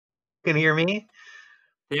Can you hear me?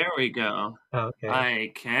 There we go. Okay.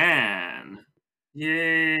 I can.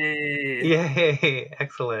 Yay! Yay!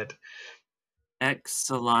 Excellent.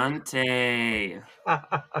 Excellente.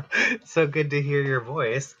 So good to hear your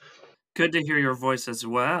voice. Good to hear your voice as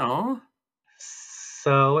well.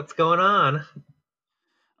 So what's going on?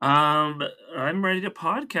 Um, I'm ready to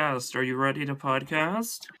podcast. Are you ready to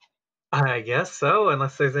podcast? I guess so,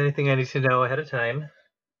 unless there's anything I need to know ahead of time.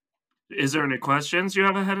 Is there any questions you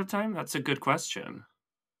have ahead of time? That's a good question.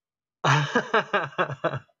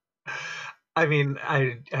 I mean,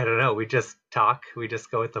 I don't know. We just talk. We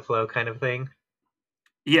just go with the flow kind of thing.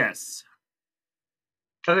 Yes.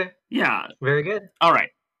 Okay. Yeah. Very good. All right.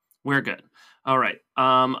 We're good. All right.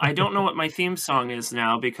 I don't know what my theme song is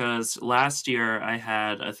now because last year I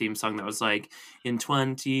had a theme song that was like, in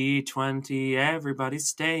 2020, everybody's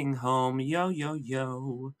staying home. Yo, yo,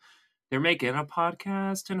 yo. They're making a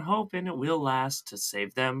podcast and hoping it will last to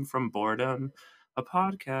save them from boredom. A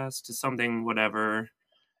podcast is something, whatever.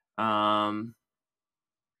 Um,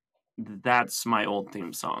 that's my old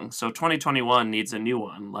theme song. So 2021 needs a new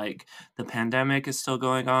one. Like, the pandemic is still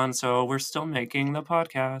going on, so we're still making the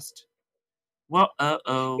podcast. Well,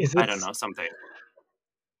 Is I don't this know, something.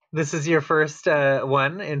 this is your first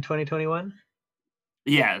one in 2021?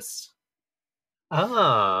 Yes.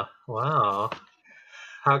 Oh, wow.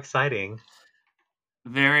 How exciting.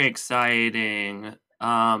 Very exciting.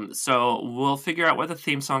 So we'll figure out what the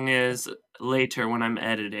theme song is later when I'm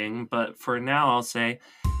editing, but for now I'll say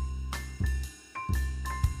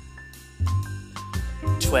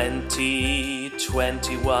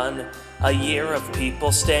 2021, a year of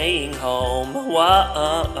people staying home.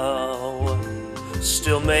 Whoa.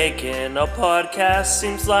 Still making a podcast,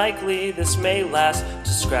 seems likely this may last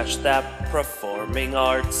to scratch that performing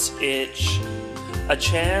arts itch. A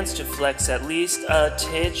chance to flex at least a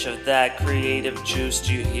titch of that creative juice.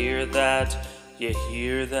 Do you hear that? You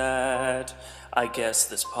hear that? I guess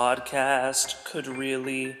this podcast could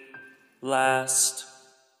really last.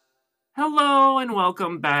 Hello and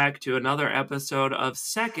welcome back to another episode of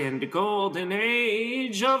Second Golden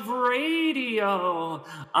Age of Radio.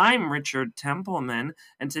 I'm Richard Templeman,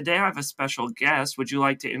 and today I have a special guest. Would you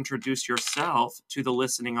like to introduce yourself to the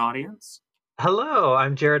listening audience? Hello,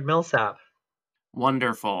 I'm Jarod Millsap.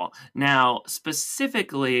 Wonderful. Now,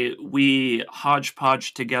 specifically, we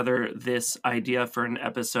hodgepodge together this idea for an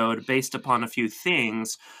episode based upon a few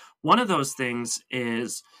things. One of those things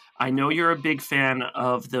is I know you're a big fan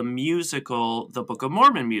of the musical, the Book of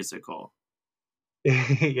Mormon musical.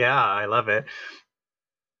 Yeah, I love it.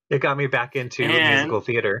 It got me back into And, musical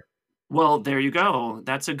theater. well, there you go.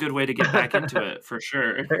 That's a good way to get back into it, for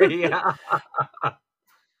sure. Yeah.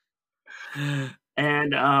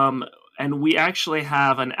 And we actually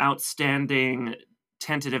have an outstanding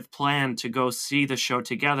tentative plan to go see the show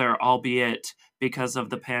together, albeit because of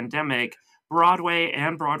the pandemic, Broadway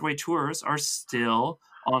and Broadway tours are still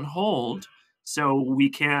on hold. So we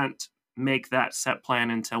can't make that set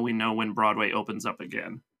plan until we know when Broadway opens up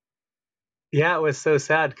again. Yeah, it was so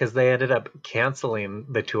sad because they ended up canceling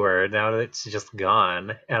the tour. Now it's just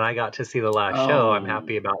gone. And I got to see the last show. I'm Oh,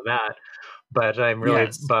 happy about that. But I'm really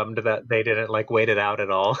yes. bummed that they didn't wait it out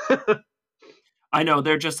at all. I know,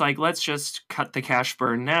 they're just like, "Let's just cut the cash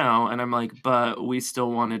burn now," and I'm like, "But we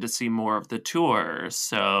still wanted to see more of the tour,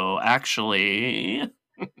 so actually."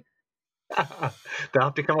 They'll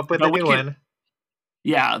have to come up with a But we new can, one.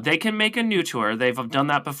 yeah, they can make a new tour, they've done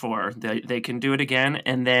that before, they can do it again,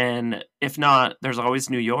 and then, if not, there's always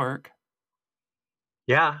New York.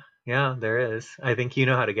 Yeah, yeah, there is. I think you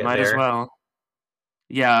know how to get Might as there. well.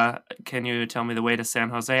 Yeah, can you tell me the way to San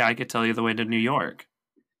Jose? I could tell you the way to New York.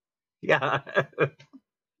 Yeah.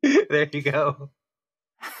 There you go.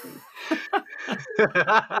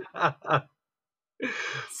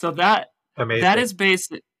 So that Amazing. is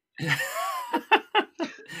basic.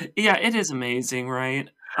 Yeah, it is amazing, right?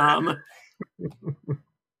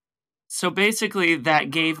 So basically,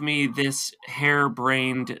 that gave me this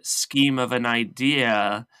harebrained scheme of an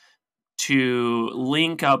idea to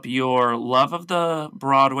link up your love of the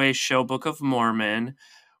Broadway show Book of Mormon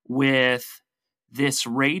with this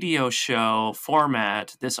radio show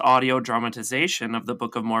format, this audio dramatization of the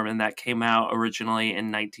Book of Mormon that came out originally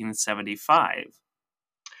in 1975.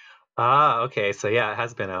 Ah, okay. So yeah, it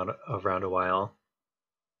has been out around a while.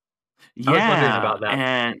 I was wondering Yeah, about that.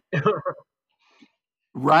 and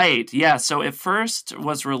right, yeah, so it first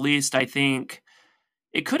was released, I think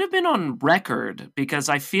it could have been on record because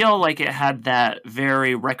I feel like it had that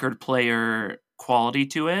very record player quality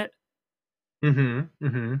to it. Mm-hmm.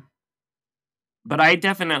 Mm-hmm. But I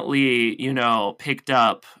definitely, picked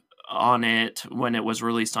up on it when it was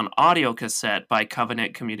released on audio cassette by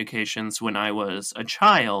Covenant Communications when I was a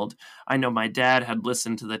child. I know my dad had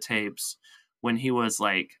listened to the tapes when he was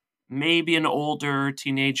like maybe an older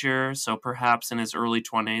teenager, so perhaps in his early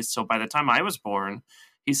 20s. So by the time I was born,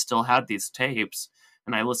 he still had these tapes,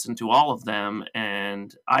 and I listened to all of them.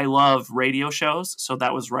 And I love radio shows, so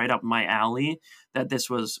that was right up my alley, that this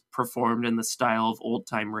was performed in the style of old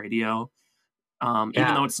time radio. Even though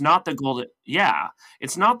Yeah, it's not the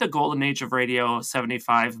it's not the golden age of radio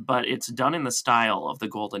 75, but it's done in the style of the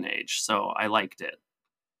golden age. So I liked it.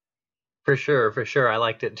 for sure, for sure. I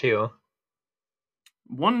liked it too.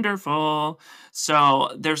 Wonderful. So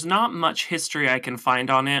there's not much history I can find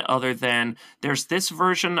on it other than there's this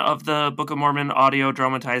version of the Book of Mormon audio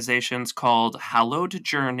dramatizations called Hallowed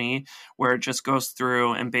Journey, where it just goes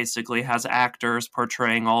through and basically has actors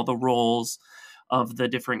portraying all the roles of the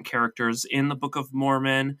different characters in the Book of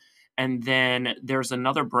Mormon. And then there's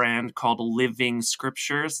another brand called Living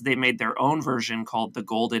Scriptures. They made their own version called the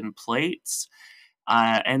Golden Plates.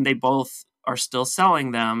 And they both are still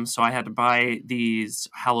selling them. So I had to buy these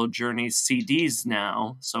Hallowed Journey CDs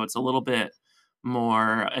now. So it's a little bit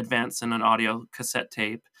more advanced than an audio cassette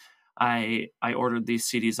tape. I ordered these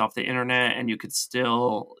CDs off the internet, and you could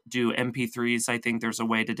still do MP3s. I think there's a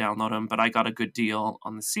way to download them, but I got a good deal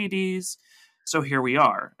on the CDs. So here we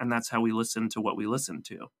are, and that's how we listen to what we listen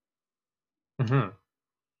to. Hmm.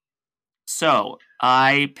 So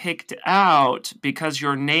I picked out, because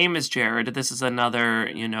your name is Jarod, this is another,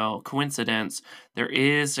 coincidence. There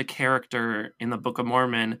is a character in the Book of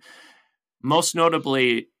Mormon, most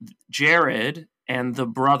notably Jarod and the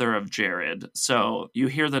brother of Jarod. So you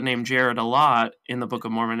hear the name Jarod a lot in the Book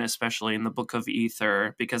of Mormon, especially in the Book of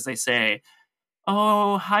Ether, because they say,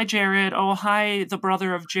 "Oh, hi, Jarod. Oh, hi, the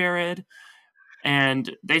brother of Jarod."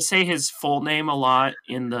 And they say his full name a lot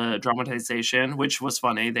in the dramatization, which was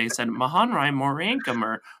funny. They said Mahonri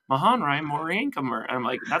Morankamer, Mahonri Morankamer. I'm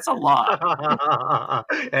like, that's a lot.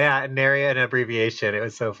 Yeah, nary an abbreviation. It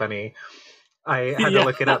was so funny. I had to Yeah.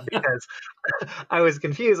 look it up because I was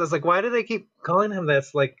confused. I was like, why do they keep calling him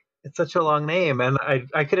this? Like, it's such a long name. And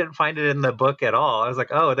I couldn't find it in the book at all. I was like,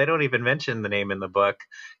 oh, they don't even mention the name in the book.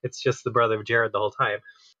 It's just the brother of Jarod the whole time.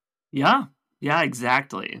 Yeah. Yeah,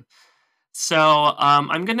 exactly. So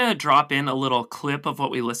I'm going to drop in a little clip of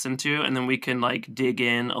what we listened to, and then we can dig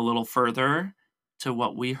in a little further to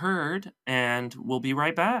what we heard, and we'll be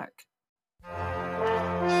right back.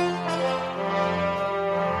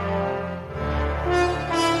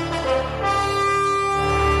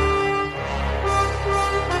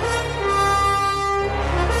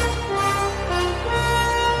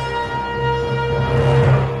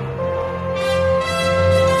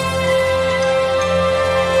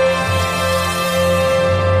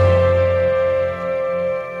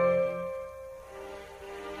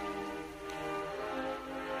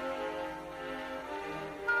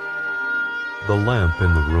 The lamp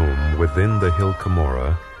in the room within the hill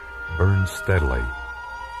Cumorah burned steadily,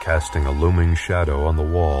 casting a looming shadow on the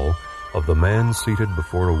wall of the man seated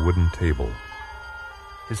before a wooden table.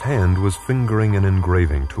 His hand was fingering an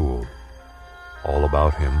engraving tool. All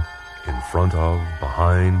about him, in front of,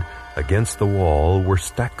 behind, against the wall, were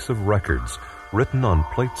stacks of records written on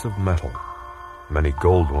plates of metal, many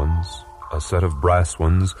gold ones, a set of brass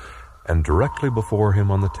ones, and directly before him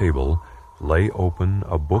on the table lay open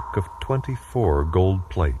a book of 24 gold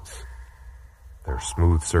plates, their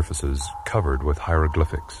smooth surfaces covered with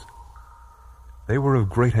hieroglyphics. They were of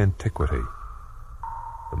great antiquity.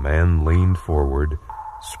 The man leaned forward,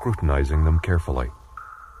 scrutinizing them carefully.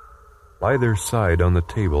 By their side on the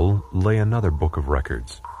table lay another book of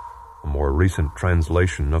records, a more recent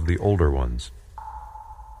translation of the older ones.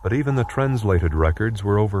 But even the translated records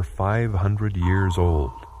were over 500 years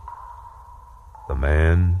old. The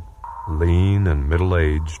man, lean and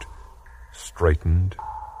middle-aged, straightened,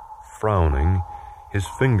 frowning, his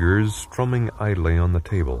fingers strumming idly on the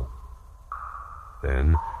table.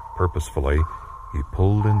 Then, purposefully, he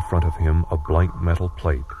pulled in front of him a blank metal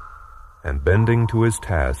plate, and bending to his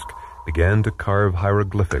task, began to carve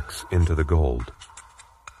hieroglyphics into the gold.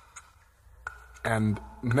 And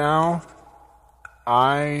now,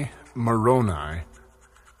 I, Moroni,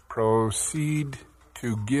 proceed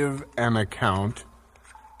to give an account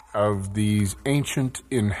of these ancient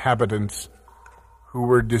inhabitants who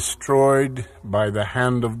were destroyed by the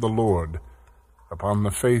hand of the Lord upon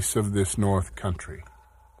the face of this north country.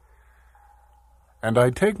 And I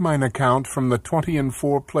take mine account from the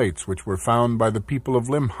 24 plates which were found by the people of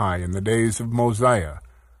Limhi in the days of Mosiah,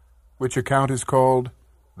 which account is called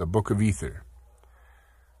the Book of Ether.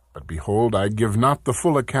 But behold, I give not the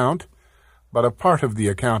full account, but a part of the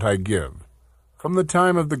account I give, from the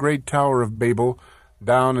time of the great Tower of Babel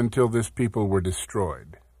down until this people were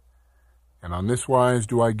destroyed. And on this wise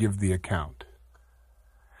do I give the account.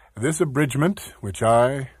 This abridgment, which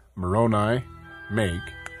I, Moroni, make,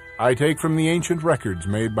 I take from the ancient records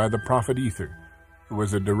made by the prophet Ether, who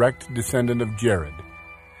was a direct descendant of Jarod.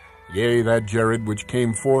 Yea, that Jarod which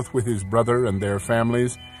came forth with his brother and their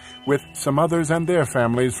families, with some others and their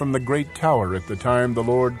families from the great tower at the time the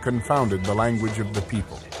Lord confounded the language of the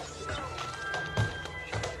people.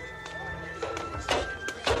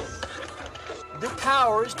 The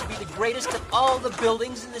tower is to be the greatest of all the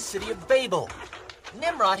buildings in the city of Babel.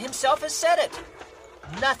 Nimrod himself has said it.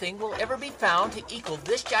 Nothing will ever be found to equal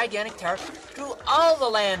this gigantic tower through all the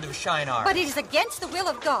land of Shinar. But it is against the will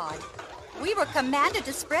of God. We were commanded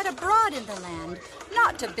to spread abroad in the land,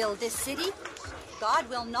 not to build this city. God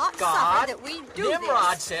will not suffer that we do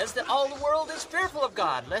Nimrod this. says that all the world is fearful of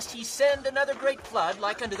God, lest he send another great flood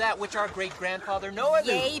like unto that which our great-grandfather Noah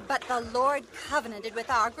knew. Yea, but the Lord covenanted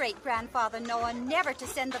with our great-grandfather Noah never to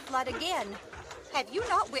send the flood again. Have you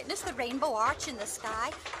not witnessed the rainbow arch in the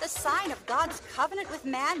sky, the sign of God's covenant with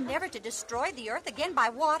man never to destroy the earth again by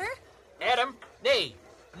water? Adam, nay,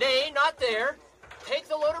 not there. Take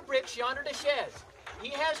the load of bricks yonder to Shez. He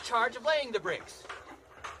has charge of laying the bricks.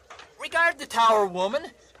 Regard the tower, woman,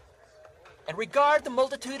 and regard the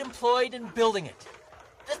multitude employed in building it.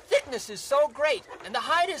 The thickness is so great, and the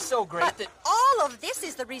height is so great But that... all of this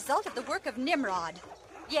is the result of the work of Nimrod.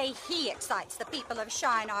 Yea, he excites the people of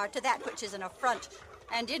Shinar to that which is an affront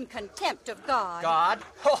and in contempt of God. God?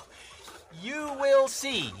 Oh, you will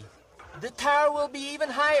see. The tower will be even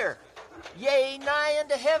higher, yea, nigh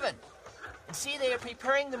unto heaven. And see, they are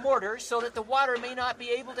preparing the mortar so that the water may not be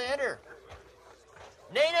able to enter.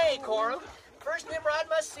 Nay, Coram. First Nimrod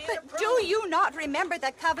must see and But approve. do you not remember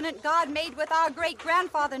the covenant God made with our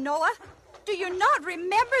great-grandfather Noah? Do you not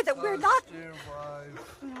remember that we're not... Dear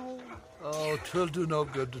wife. Oh, 'twill do no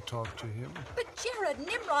good to talk to him. But Jarod,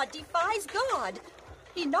 Nimrod defies God.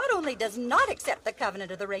 He not only does not accept the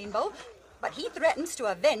covenant of the rainbow, but he threatens to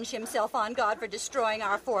avenge himself on God for destroying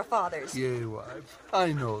our forefathers. Yea, wife,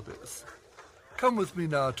 I know this. Come with me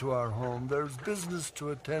now to our home. There's business to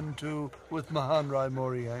attend to with Mahanrai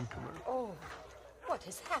Mori Ankamer. Oh, what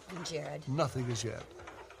has happened, Jarod? Nothing as yet.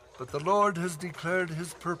 But the Lord has declared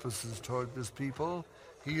his purposes toward this people.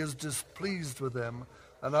 He is displeased with them,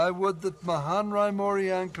 and I would that Mahanrai Mori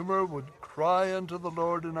Ankamer would cry unto the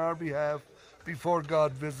Lord in our behalf before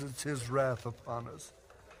God visits his wrath upon us.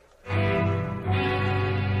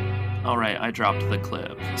 All right, I dropped the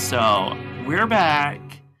clip. So we're back.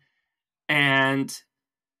 And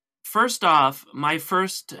first off, my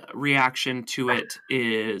first reaction to it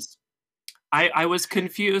is I was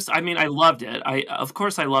confused. I mean, I loved it. Of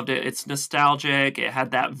course I loved it. It's nostalgic. It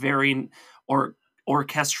had that very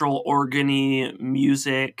orchestral organy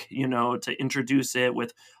music, you know, to introduce it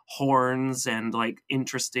with horns and like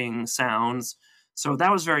interesting sounds. So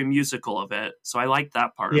that was very musical of it. So I liked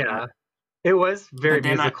that part of it. It was very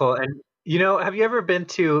musical. And, you know, have you ever been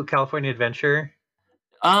to California Adventure?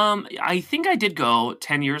 I think I did go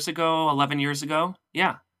 10 years ago, 11 years ago.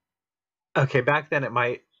 Yeah. Okay, back then it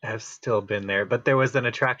might have still been there, but there was an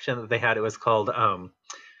attraction that they had. It was called, oh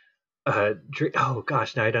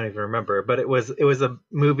gosh, now I don't even remember, but it was a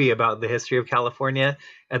movie about the history of California,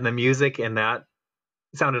 and the music in that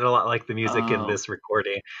sounded a lot like the music in this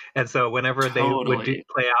recording. And so whenever they would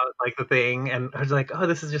play out like the thing, and I was like, oh,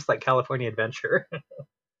 this is just like California Adventure.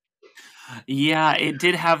 Yeah, it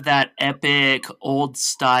did have that epic, old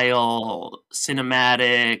style,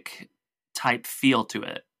 cinematic type feel to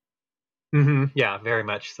it. Mm-hmm. Yeah, very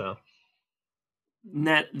much so.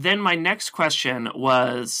 Then my next question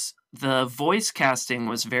was, the voice casting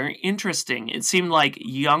was very interesting. It seemed like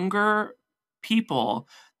younger people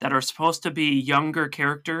that are supposed to be younger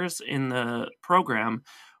characters in the program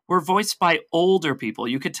were voiced by older people.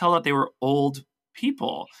 You could tell that they were old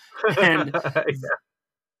people. And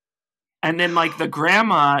And then, like, the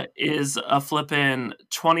grandma is a flippin'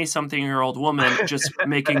 20-something-year-old woman just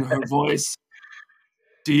making her voice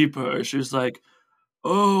deeper. She's like,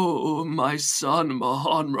 oh, my son,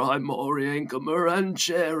 Mahanrai Mori Ankamer and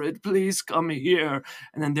Jarod, please come here.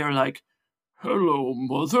 And then they're like, hello,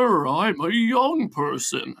 mother, I'm a young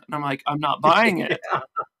person. And I'm like, I'm not buying it. Yeah.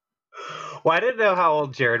 Well, I didn't know how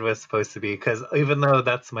old Jarod was supposed to be, because even though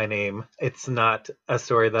that's my name, it's not a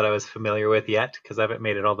story that I was familiar with yet, because I haven't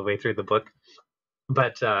made it all the way through the book.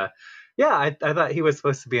 But yeah, I thought he was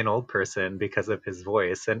supposed to be an old person because of his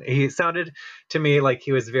voice. And he sounded to me like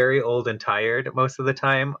he was very old and tired most of the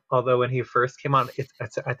time. Although when he first came on,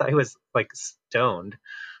 I thought he was like stoned.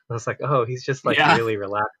 I was like, oh, he's just like really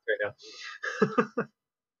relaxed right now.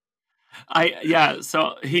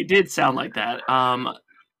 So he did sound like that.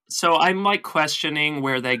 So I'm like questioning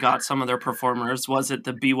where they got some of their performers. Was it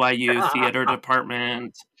the BYU theater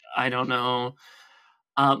department? I don't know.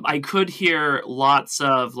 I could hear lots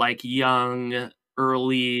of like young,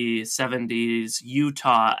 early 70s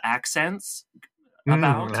Utah accents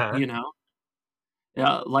about, Uh-huh.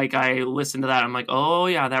 Yeah, like I listened to that. I'm like, oh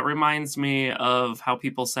yeah, that reminds me of how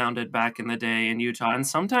people sounded back in the day in Utah. And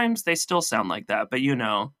sometimes they still sound like that, but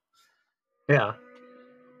Yeah.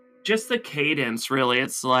 just the cadence, really.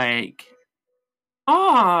 It's like,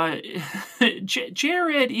 oh,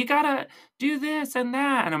 Jared, you gotta do this and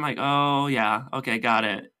that. And I'm like, oh yeah, okay, got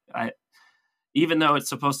it. Even though it's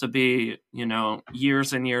supposed to be,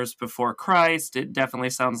 years and years before Christ, it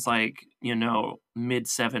definitely sounds like, mid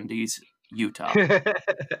 70s Utah.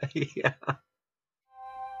 Yeah.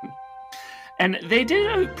 And they did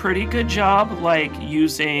a pretty good job, like,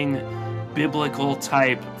 using biblical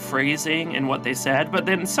type phrasing in what they said, but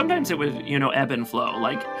then sometimes it would, ebb and flow.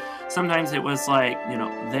 Like, sometimes it was like,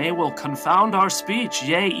 they will confound our speech,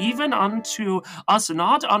 yea, even unto us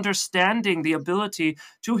not understanding the ability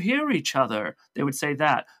to hear each other. They would say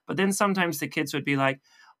that. But then sometimes the kids would be like,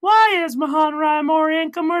 why is Mahanrai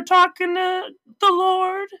Moriankamer talking to the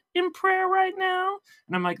Lord in prayer right now?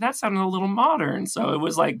 And I'm like, that sounded a little modern. So it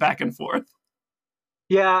was like back and forth.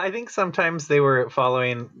 Yeah, I think sometimes they were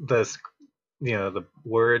following the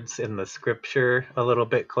words in the scripture a little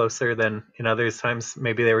bit closer than in others times.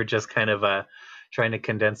 Maybe they were just kind of trying to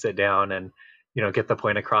condense it down and get the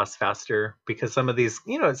point across faster, because some of these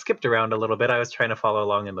it skipped around a little bit. I was trying to follow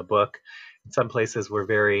along in the book. Some places were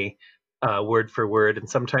very word for word, and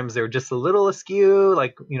sometimes they were just a little askew,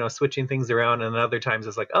 like switching things around, and other times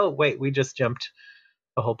it's like, oh wait, we just jumped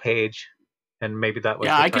a whole page. And maybe that was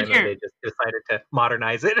the time that they just decided to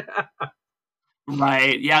modernize it.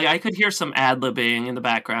 Right. Yeah, I could hear some ad-libbing in the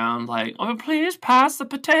background, like, oh, please pass the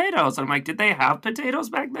potatoes. I'm like, did they have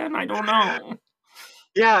potatoes back then? I don't know.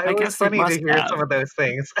 Yeah, I it was guess they funny to must hear have. some of those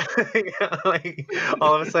things. Like,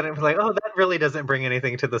 all of a sudden, it was like, oh, that really doesn't bring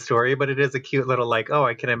anything to the story, but it is a cute little, like, oh,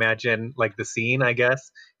 I can imagine, like, the scene, I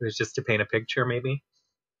guess. It was just to paint a picture, maybe.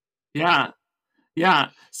 Yeah. Yeah.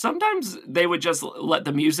 Sometimes they would just let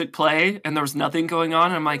the music play and there was nothing going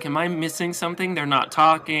on. I'm like, am I missing something? They're not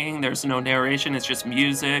talking. There's no narration. It's just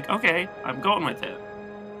music. Okay, I'm going with it.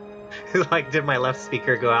 Like, did my left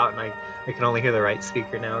speaker go out and I can only hear the right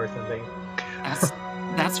speaker now or something?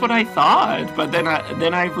 That's what I thought. But then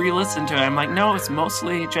I re-listened to it. I'm like, no, it's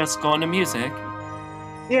mostly just going to music.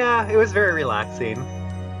 Yeah, it was very relaxing.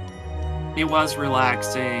 It was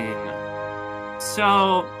relaxing.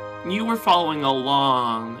 So you were following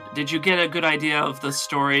along. Did you get a good idea of the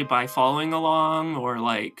story by following along, or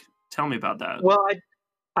like, tell me about that? Well,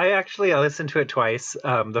 I actually listened to it twice.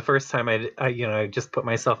 The first time I just put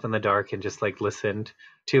myself in the dark and just like listened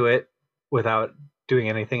to it without doing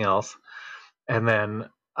anything else. And then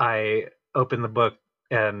I opened the book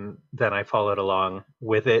and then I followed along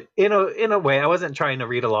with it in a way. I wasn't trying to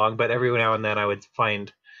read along, but every now and then I would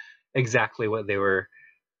find exactly what they were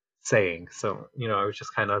saying. So, I was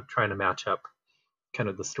just kind of trying to match up kind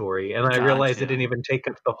of the story. And I realized it didn't even take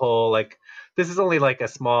up the whole, like, this is only like a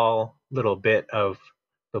small little bit of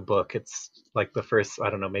the book. It's like the first, I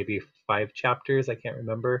don't know, maybe 5 chapters. I can't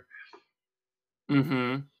remember.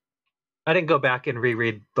 Mm-hmm. I didn't go back and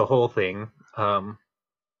reread the whole thing.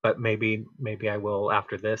 But maybe I will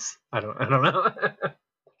after this. I don't know.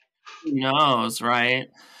 Who knows, right?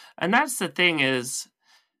 And that's the thing is,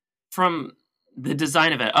 from the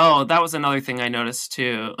design of it. Oh, that was another thing I noticed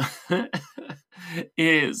too.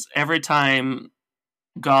 Is every time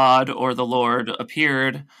God or the Lord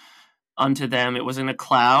appeared unto them, it was in a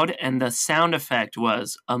cloud, and the sound effect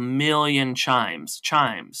was a million chimes.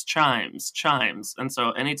 And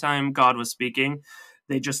so anytime God was speaking,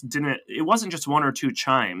 they just didn't, it wasn't just 1 or 2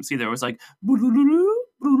 chimes either. It was like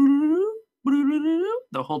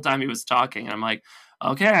the whole time he was talking. I'm like,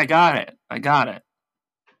 okay, I got it.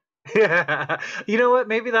 Yeah. You know what?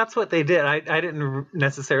 Maybe that's what they did. I didn't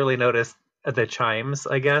necessarily notice the chimes,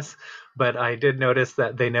 I guess, but I did notice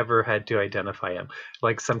that they never had to identify him.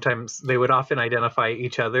 Like, sometimes they would often identify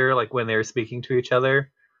each other, like when they were speaking to each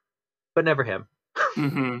other, but never him.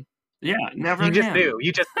 Mm-hmm. Yeah, never You just him. knew.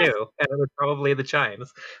 You just knew. And it was probably the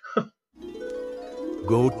chimes.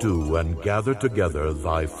 Go to and gather together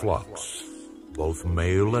thy flocks, both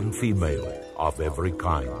male and female, of every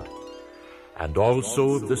kind, and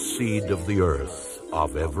also the seed of the earth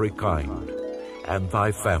of every kind, and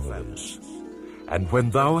thy families. And when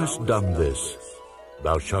thou hast done this,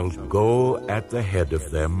 thou shalt go at the head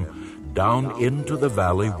of them down into the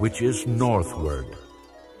valley which is northward.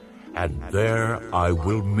 and there I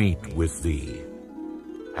will meet with thee.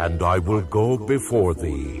 And I will go before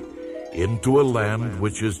thee into a land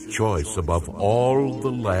which is choice above all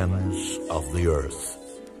the lands of the earth.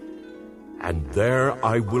 And there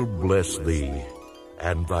I will bless thee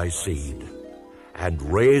and thy seed, and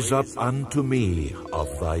raise up unto me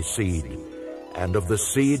of thy seed, and of the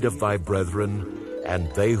seed of thy brethren,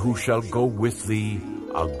 and they who shall go with thee,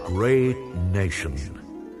 a great nation.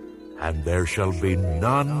 And there shall be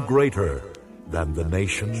none greater than the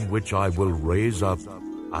nation which I will raise up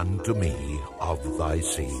unto me of thy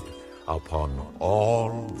seed upon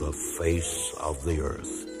all the face of the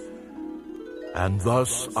earth. And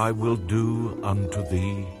thus I will do unto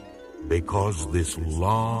thee, because this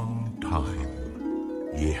long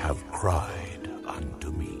time ye have cried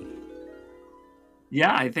unto me.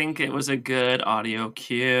 Yeah, I think it was a good audio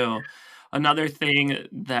cue. Another thing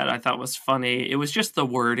that I thought was funny, it was just the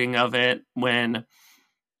wording of it when,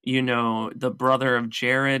 the brother of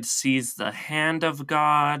Jarod sees the hand of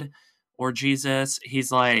God or Jesus.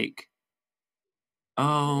 He's like,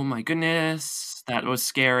 oh my goodness, that was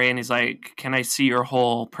scary. And he's like, can I see your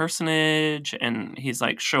whole personage? And he's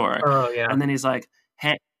like, sure. Oh, yeah. And then he's like,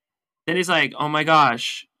 hey, oh my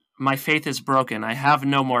gosh, my faith is broken. I have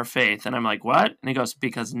no more faith. And I'm like, what? And he goes,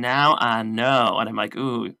 because now I know. And I'm like,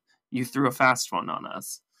 ooh, you threw a fast one on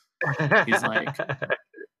us. He's like,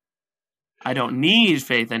 I don't need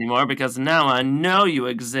faith anymore because now I know you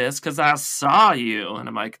exist because I saw you. And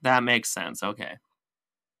I'm like, that makes sense. Okay.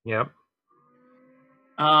 Yep.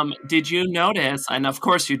 Did you notice, and of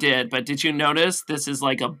course you did, but did you notice this is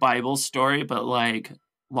like a Bible story, but like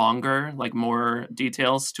longer, like more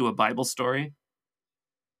details to a Bible story?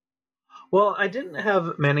 Well, I didn't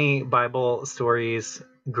have many Bible stories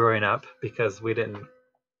growing up because we didn't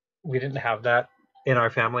have that in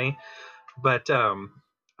our family. But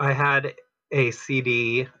I had a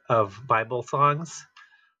CD of Bible songs.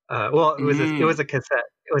 It was a cassette.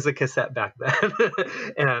 It was a cassette back then,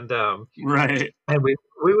 and right. And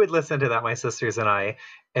we would listen to that, my sisters and I,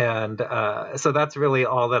 and so that's really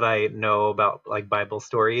all that I know about like Bible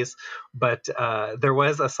stories. But there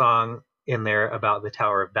was a song in there about the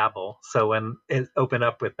Tower of Babel. So when it opened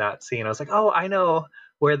up with that scene, I was like, oh, I know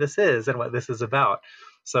where this is and what this is about.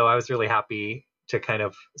 So I was really happy to kind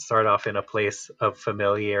of start off in a place of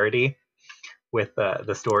familiarity with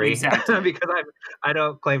the story. Exactly. Because I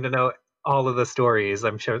don't claim to know all of the stories.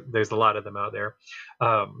 I'm sure there's a lot of them out there.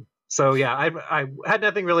 So yeah, I had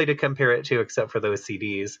nothing really to compare it to except for those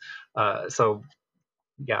CDs. So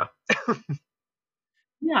yeah.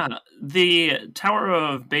 Yeah, the Tower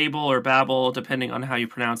of Babel or Babel, depending on how you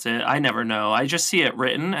pronounce it, I never know. I just see it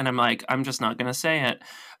written and I'm like, I'm just not going to say it.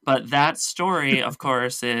 But that story, of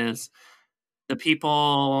course, is the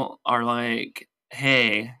people are like,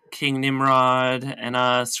 hey, King Nimrod and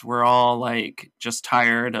us, we're all like just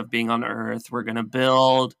tired of being on Earth. We're going to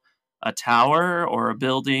build a tower or a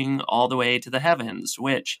building all the way to the heavens,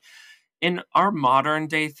 which in our modern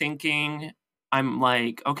day thinking, I'm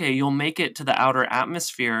like, okay, you'll make it to the outer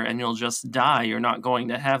atmosphere and you'll just die. You're not going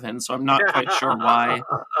to heaven. So I'm not quite sure why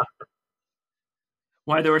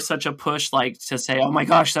there was such a push like to say, oh my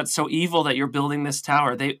gosh, that's so evil that you're building this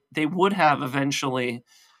tower. They would have eventually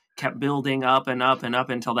kept building up and up and up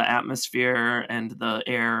until the atmosphere and the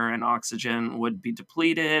air and oxygen would be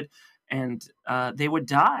depleted and they would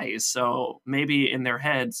die. So maybe in their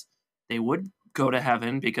heads, they would go to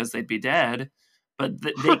heaven because they'd be dead, but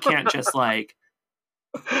they can't just like,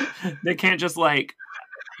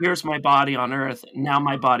 here's my body on Earth. Now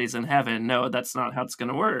my body's in heaven. No, that's not how it's going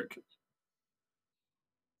to work.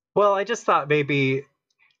 Well, I just thought maybe,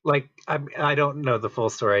 like, I don't know the full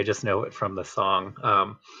story. I just know it from the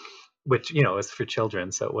song, which, is for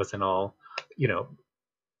children. So it wasn't all,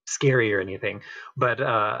 scary or anything. But,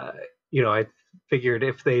 I figured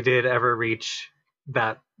if they did ever reach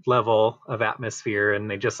that level of atmosphere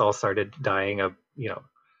and they just all started dying of,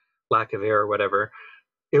 lack of air or whatever,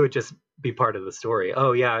 it would just be part of the story.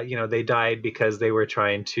 Oh yeah, they died because they were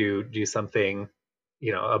trying to do something,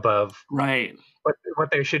 above right what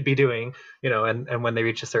they should be doing, and when they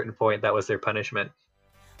reach a certain point, that was their punishment.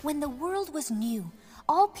 When the world was new,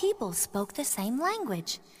 all people spoke the same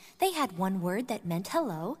language. They had one word that meant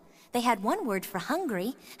hello, they had one word for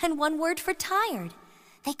hungry, and one word for tired.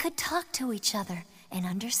 They could talk to each other and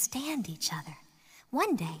understand each other.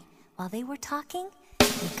 One day, while they were talking,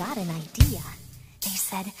 they got an idea. They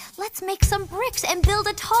said, let's make some bricks and build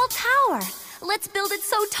a tall tower. Let's build it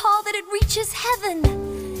so tall that it reaches heaven.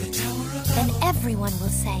 Then everyone will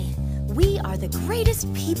say, we are the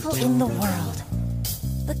greatest people in the world.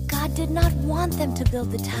 But God did not want them to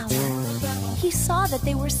build the tower. He saw that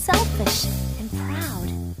they were selfish and proud.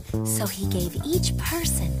 So he gave each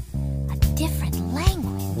person a different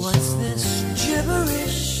language. What's this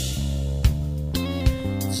gibberish?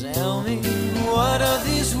 Tell me, what are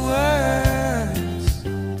these words?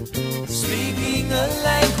 Speaking a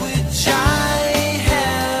language I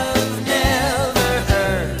have never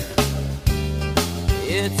heard.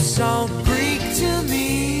 It's all Greek to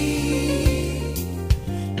me.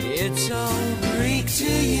 It's all Greek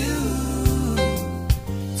to you.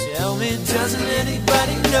 Tell me, doesn't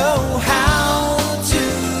anybody know how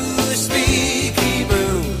to speak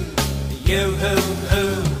Hebrew?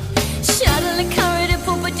 Yoo-hoo-hoo.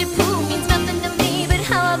 Means nothing to me, but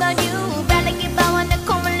how about you?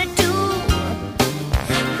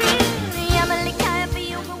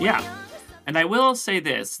 Yeah. And I will say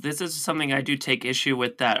this. This is something I do take issue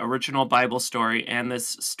with, that original Bible story and this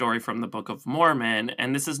story from the Book of Mormon.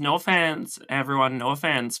 And this is no offense, everyone, no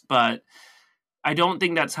offense, but I don't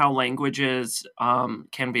think that's how languages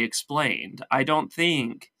can be explained. I don't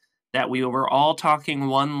think that we were all talking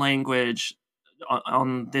one language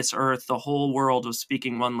on this earth. The whole world was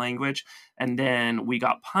speaking one language, and then we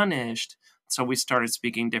got punished, so we started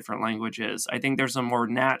speaking different languages. I think there's a more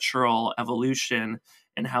natural evolution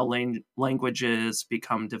in how languages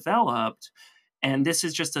become developed, and this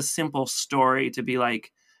is just a simple story to be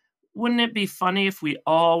like, wouldn't it be funny if we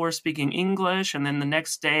all were speaking English and then the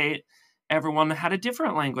next day everyone had a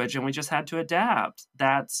different language and we just had to adapt?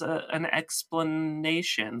 That's an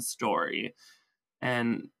explanation story.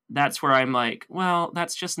 And that's where I'm like, well,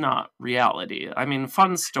 that's just not reality. I mean,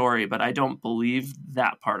 fun story, but I don't believe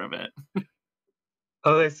that part of it.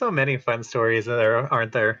 Oh, there's so many fun stories there,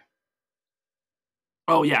 aren't there?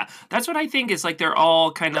 Oh, yeah. That's what I think is like, they're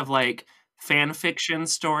all kind of like fan fiction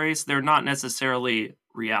stories. They're not necessarily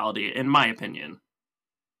reality, in my opinion.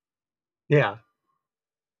 Yeah.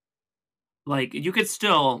 Like, you could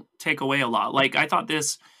still take away a lot. Like, I thought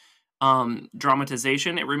this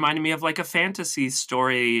dramatization, it reminded me of like a fantasy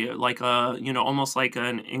story, like a, almost like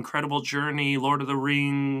an Incredible Journey, Lord of the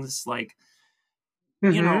Rings, like,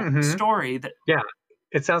 story that. Yeah.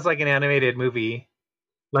 It sounds like an animated movie.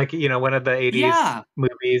 Like, one of the 80s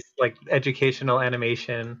movies, like educational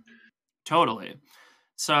animation. Totally.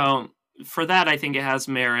 So for that, I think it has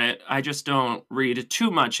merit. I just don't read too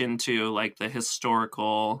much into like the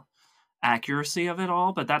historical accuracy of it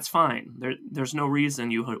all, but that's fine. There's no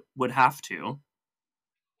reason you would have to.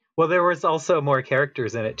 Well, there was also more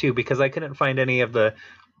characters in it too, because I couldn't find any of the.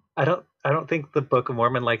 I don't think the Book of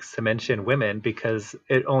Mormon likes to mention women because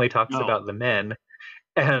it only talks about the men.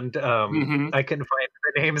 And I couldn't find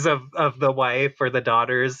the names of the wife or the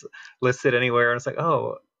daughters listed anywhere. And it's like,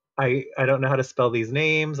 oh, I don't know how to spell these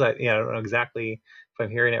names. I don't know exactly if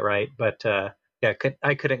I'm hearing it right, but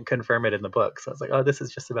I couldn't confirm it in the book. So I was like, oh, this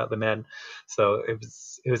is just about the men. So it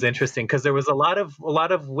was interesting because there was a lot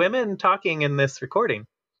of women talking in this recording.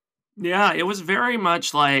 Yeah, it was very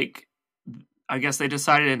much like, I guess they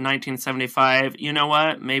decided in 1975, you know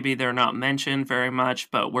what, maybe they're not mentioned very much,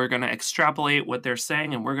 but we're going to extrapolate what they're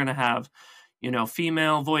saying, and we're going to have,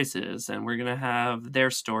 female voices, and we're going to have their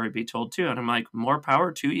story be told too. And I'm like, more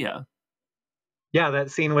power to you. Yeah, that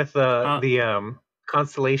scene with the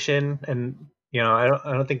constellation, and I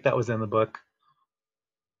don't think that was in the book.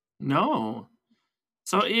 No.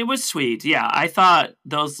 So it was sweet. Yeah, I thought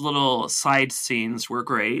those little side scenes were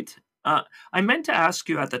great. I meant to ask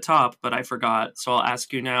you at the top, but I forgot, so I'll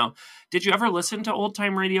ask you now. Did you ever listen to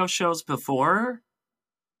old-time radio shows before?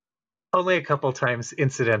 Only a couple times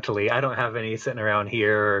incidentally. I don't have any sitting around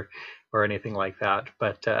here or anything like that,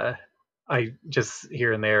 but I just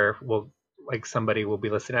here and there somebody will be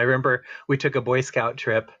listening. I remember we took a Boy Scout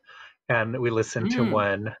trip and we listened to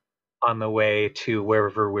one on the way to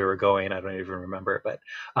wherever we were going. I don't even remember, but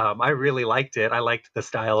I really liked it. I liked the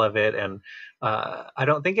style of it, and I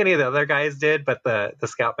don't think any of the other guys did, but the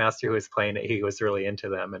Scoutmaster who was playing it, he was really into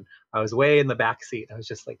them, and I was way in the back seat. I was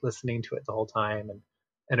just like listening to it the whole time and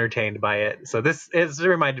entertained by it. So this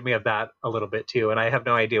reminded me of that a little bit too, and I have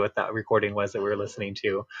no idea what that recording was that we were listening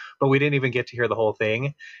to, but we didn't even get to hear the whole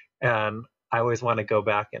thing, and I always want to go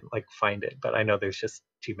back and find it, but I know there's just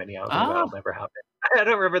too many out there that'll never happen. I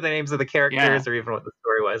don't remember the names of the characters or even what the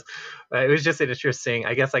story was. It was just interesting.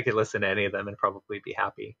 I guess I could listen to any of them and probably be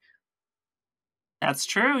happy. That's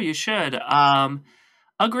true. You should.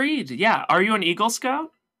 Agreed. Yeah. Are you an Eagle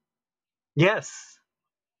Scout? Yes.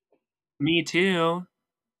 Me too.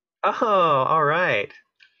 Oh, all right.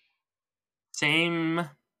 Same.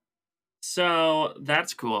 So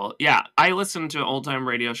that's cool. Yeah, I listened to old time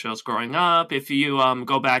radio shows growing up. If you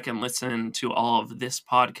go back and listen to all of this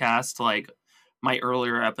podcast, like my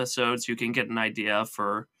earlier episodes, you can get an idea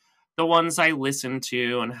for the ones I listened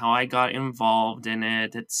to and how I got involved in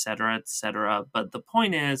it, etc., etc. But the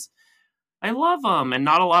point is, I love them, and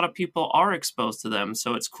not a lot of people are exposed to them.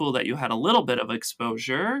 So it's cool that you had a little bit of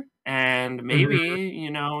exposure, and maybe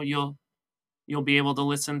Mhm. you'll be able to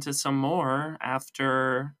listen to some more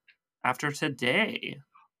after today.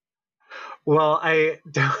 Well, I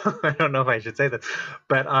don't know if I should say this,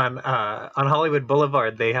 but on Hollywood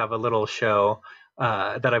Boulevard they have a little show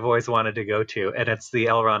that I've always wanted to go to, and it's the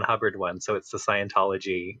L. Ron Hubbard one. So it's the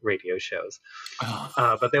Scientology radio shows.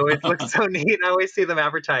 But they always look so neat. I always see them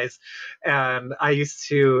advertised, and I used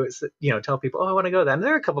to, tell people, "Oh, I want to go." There, and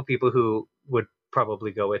there are a couple people who would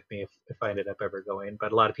probably go with me if I ended up ever going.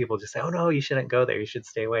 But a lot of people just say, "Oh no, you shouldn't go there. You should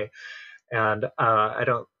stay away." And I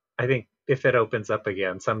don't. I think if it opens up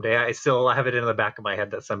again someday, I still have it in the back of my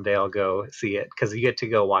head that someday I'll go see it, because you get to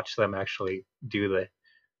go watch them actually do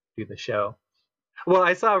the show. Well,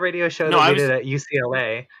 I saw a radio show No, that I they was did at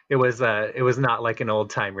UCLA. It was not like an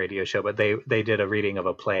old time radio show, but they did a reading of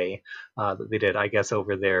a play that they did, I guess,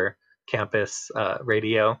 over their campus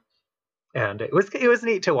radio, and it was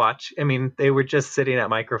neat to watch. I mean, they were just sitting at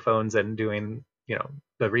microphones and doing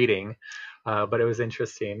the reading, but it was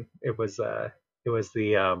interesting. It was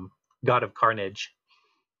the God of Carnage,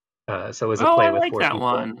 so it was a Oh, play I with like four that people.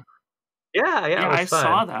 one. Yeah, Yeah, it I was saw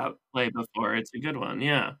fun. that play before. It's a good one.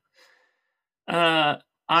 Yeah. Uh,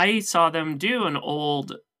 I saw them do an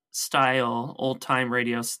old time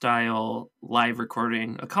radio style live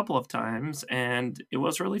recording a couple of times, and it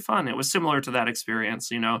was really fun. It was similar to that experience,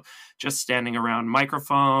 just standing around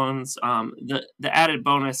microphones. The added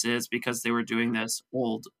bonus is because they were doing this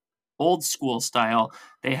old school style,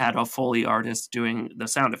 they had a Foley artist doing the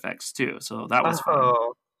sound effects too, so that was fun.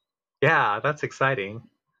 Oh, yeah, that's exciting.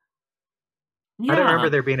 I don't remember Yeah.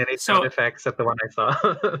 there being any sound So effects at the one I saw.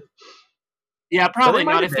 yeah, But they probably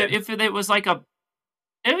might not. have been. If it was like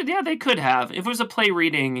yeah, they could have. If it was a play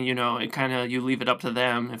reading, it kinda you leave it up to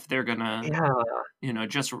them if they're gonna, Yeah.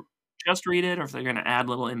 just read it or if they're gonna add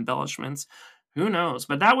little embellishments. Who knows?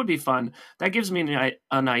 But that would be fun. That gives me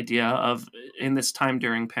an idea of in this time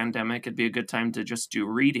during pandemic, it'd be a good time to just do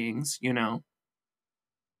readings,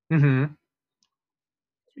 Hmm.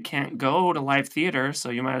 You can't go to live theater, so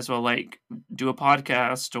you might as well, do a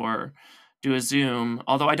podcast or do a Zoom.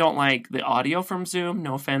 Although I don't like the audio from Zoom.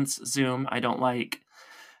 No offense, Zoom. I don't like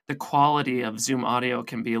the quality of Zoom audio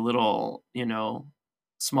can be a little,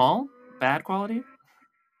 small, bad quality.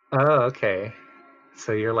 Oh, okay.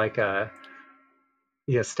 So you're like a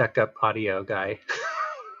stuck up audio guy.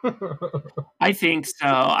 I think so.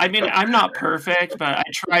 I mean, I'm not perfect, but I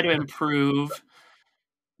try to improve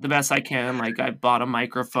the best I can. Like I bought a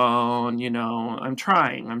microphone, I'm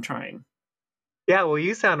trying. I'm trying. Yeah, well,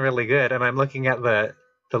 you sound really good, and I'm looking at the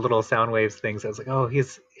little sound waves things. I was like, oh,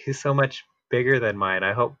 he's so much bigger than mine.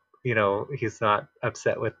 I hope he's not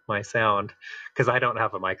upset with my sound, because I don't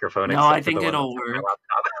have a microphone No, I except for the think one it'll that's work.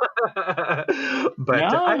 on my laptop.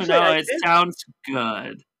 But No, actually, no, it sounds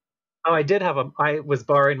good. I did have I was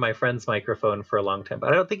borrowing my friend's microphone for a long time,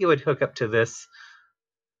 but I don't think it would hook up to this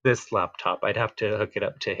laptop. I'd have to hook it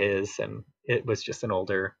up to his, and it was just an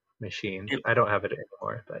older machine. It, I don't have it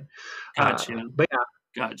anymore, but gotcha.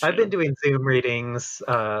 yeah, I've Gotcha. been doing Zoom readings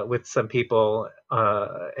with some people,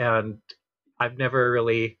 and I've never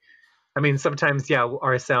really. I mean, sometimes, yeah,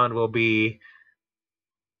 our sound will be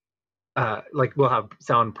like we'll have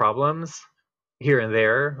sound problems here and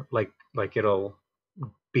there, like it'll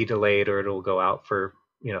be delayed or it'll go out for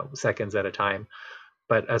seconds at a time.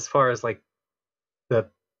 But as far as like the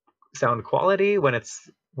sound quality, when it's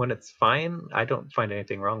fine, I don't find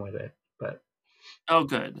anything wrong with it. But Oh,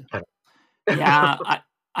 good. I Yeah, don't-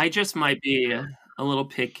 I just might be a little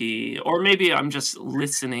picky, or maybe I'm just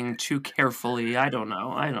listening too carefully. I don't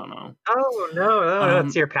know. I don't know. oh no,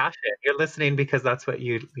 that's Um, your passion. You're listening because that's what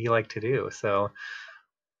you like to do. So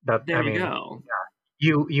that, there I you mean, go.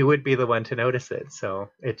 you would be the one to notice it. So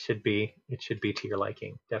it should be to your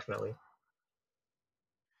liking, definitely.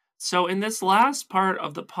 So, in this last part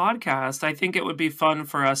of the podcast, I think it would be fun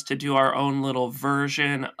for us to do our own little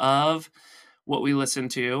version of what we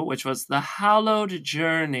listened to, which was the Hallowed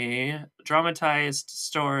Journey, dramatized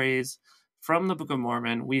stories from the Book of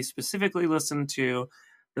Mormon. We specifically listened to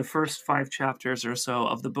the first 5 chapters or so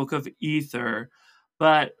of the Book of Ether.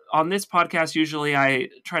 But on this podcast, usually I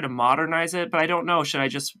try to modernize it, but I don't know. Should I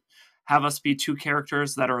just have us be 2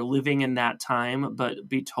 characters that are living in that time, but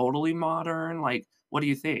be totally modern? Like, what do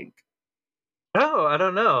you think? Oh, I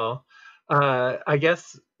don't know. I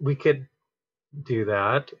guess we could do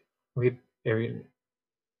that. I mean,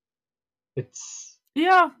 it's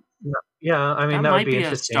Yeah, Yeah, I mean, That that would might be be a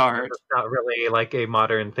interesting. start. It's not really like a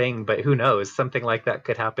modern thing, but who knows? Something like that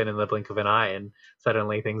could happen in the blink of an eye, and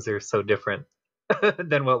suddenly things are so different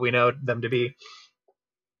than what we know them to be.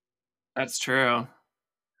 That's true.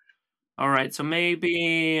 All right, so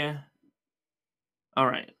maybe. All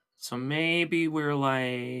right, so maybe we're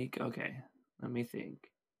like, okay, let me think.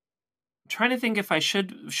 I'm trying to think if I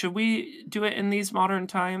should we do it in these modern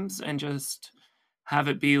times and just have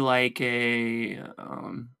it be like an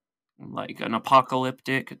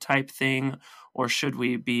apocalyptic type thing, or should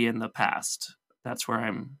we be in the past? That's where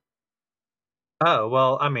I'm. Oh,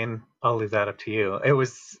 well, I mean, I'll leave that up to you. It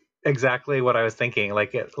was exactly what I was thinking,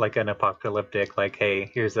 like an apocalyptic, like, hey,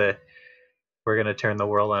 we're gonna turn the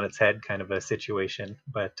world on its head kind of a situation.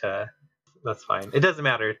 But that's fine. It doesn't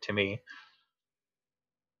matter to me.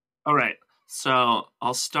 All right, so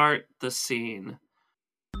I'll start the scene.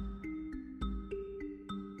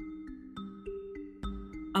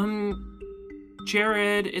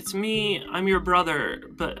 Jarod, it's me. I'm your brother.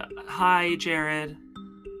 But hi, Jarod.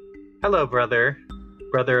 Hello, brother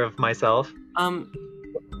of myself. What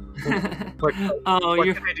Oh,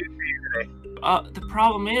 can I do for you today? the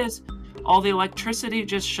problem is, all the electricity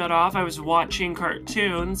just shut off. I was watching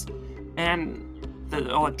cartoons, and the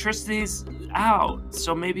electricity's out.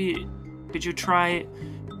 So maybe could you try,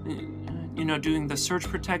 doing the surge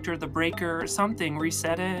protector, the breaker, or something,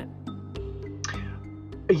 reset it?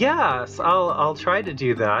 Yes, I'll try to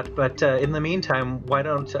do that. But in the meantime, why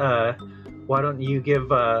don't you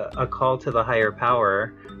give a call to the higher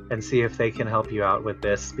power and see if they can help you out with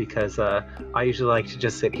this? Because I usually like to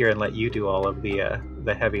just sit here and let you do all of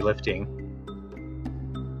the heavy lifting.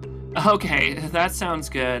 Okay, that sounds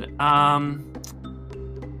good.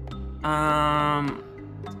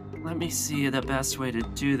 Let me see the best way to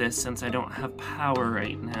do this since I don't have power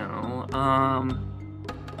right now.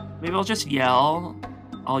 Maybe I'll just yell.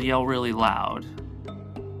 I'll yell really loud.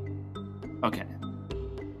 Okay.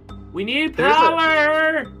 We need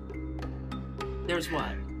power! There's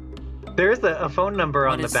what? There's a phone number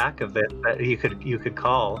on the back of it that you could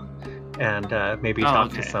call and maybe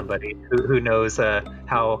talk to somebody who knows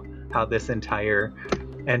how this entire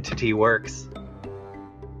entity works.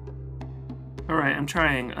 All right, I'm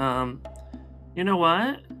trying. You know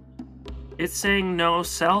what? It's saying no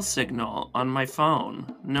cell signal on my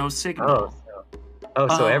phone. No signal.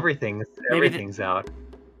 So everything's out.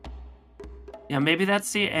 Yeah, maybe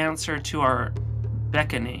that's the answer to our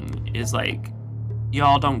beckoning. Is like,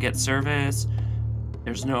 y'all don't get service.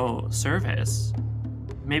 There's no service.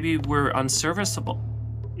 Maybe we're unserviceable.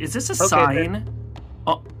 Is this a sign? Then,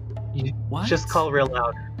 what? Just call real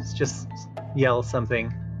loud. Just yell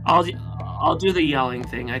something. I'll do the yelling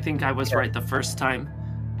thing. I think I was right the first time.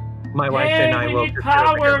 My wife and I will. Need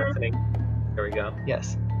power. There we go.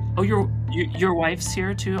 Yes. Oh, your wife's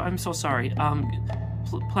here too. I'm so sorry.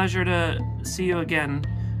 Pleasure to see you again,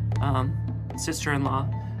 sister-in-law.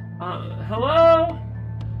 Hello.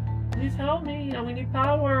 Please help me. We need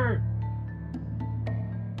power.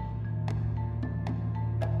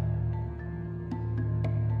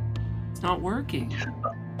 It's not working.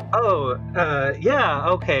 Oh, yeah,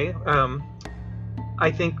 okay.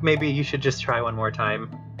 I think maybe you should just try one more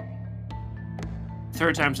time.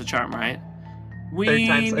 Third time's a charm, right? We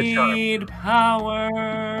need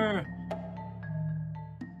power.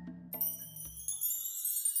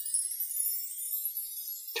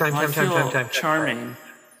 Time. Charming.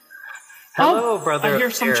 Hello, brother. I hear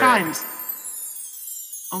some chimes.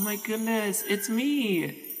 Oh my goodness, it's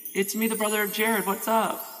me. It's me, the brother of Jarod. What's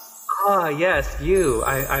up? Ah, yes, you.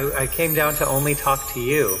 I came down to only talk to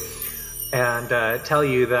you and tell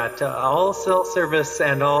you that all cell service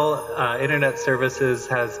and all internet services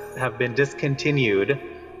have been discontinued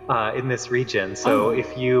in this region. So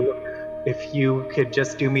if you could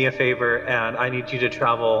just do me a favor, and I need you to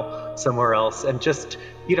travel somewhere else and just,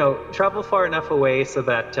 travel far enough away so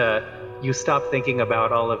that you stop thinking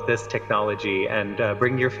about all of this technology and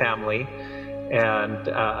bring your family and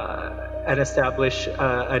establish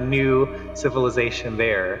a new civilization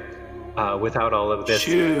there without all of this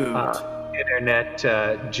internet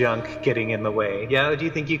junk getting in the way. Yeah, do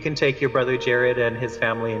you think you can take your brother Jarod and his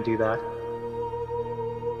family and do that?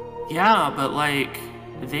 Yeah, but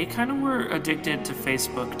they kind of were addicted to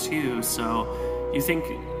Facebook too, so you think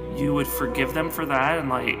you would forgive them for that?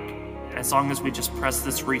 And as long as we just press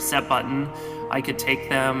this reset button, I could take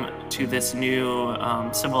them to this new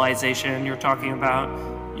civilization you're talking about?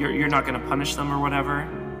 You're not going to punish them or whatever?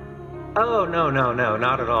 Oh, no,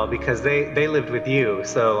 not at all, because they lived with you.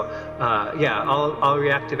 So, yeah, I'll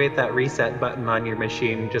reactivate that reset button on your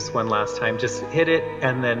machine just one last time. Just hit it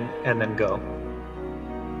and then go.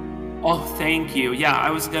 Oh, thank you. Yeah, I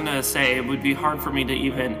was gonna say it would be hard for me to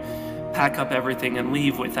even pack up everything and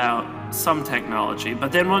leave without some technology.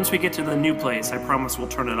 But then once we get to the new place, I promise we'll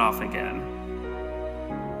turn it off again.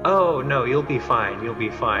 Oh no, you'll be fine. You'll be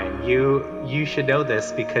fine. You should know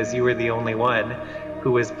this because you were the only one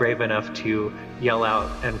who was brave enough to yell out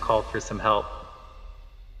and call for some help.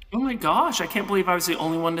 Oh my gosh, I can't believe I was the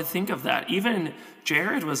only one to think of that. Even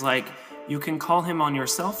Jarod was like, you can call him on your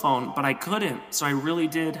cell phone, but I couldn't. So I really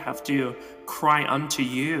did have to cry unto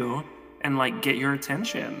you and like get your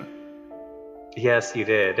attention. Yes, you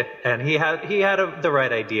did, and he had the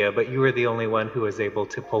right idea, but you were the only one who was able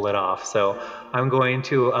to pull it off. So I'm going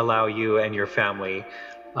to allow you and your family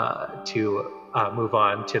to move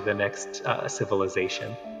on to the next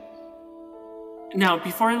civilization. Now,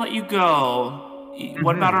 before I let you go,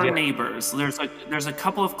 what about our yeah. neighbors? There's a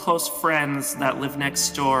couple of close friends that live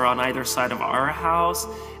next door on either side of our house,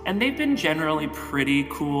 and they've been generally pretty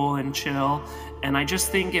cool and chill. And I just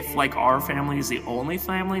think if like our family is the only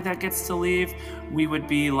family that gets to leave, we would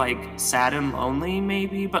be like sad and lonely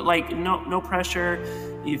maybe, but like no pressure.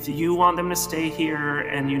 If you want them to stay here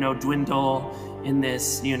and dwile in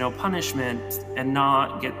this punishment and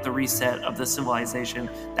not get the reset of the civilization,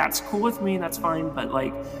 that's cool with me, that's fine. But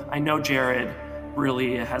like I know Jarod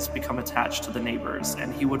really has become attached to the neighbors,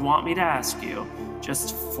 and he would want me to ask you,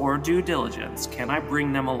 just for due diligence, can I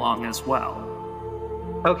bring them along as well?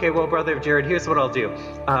 Okay, well, brother Jarod, here's what I'll do.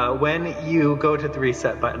 When you go to the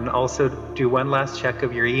reset button, also do one last check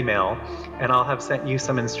of your email, and I'll have sent you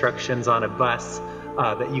some instructions on a bus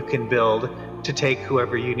that you can build to take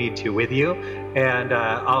whoever you need to with you, and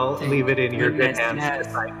I'll leave it in your good hands to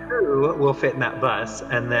decide who will fit in that bus,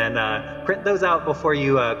 and then print those out before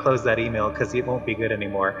you close that email, because it won't be good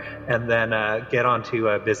anymore, and then get on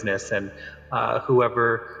to business, and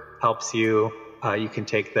whoever helps you, you can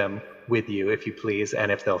take them with you, if you please,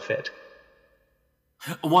 and if they'll fit.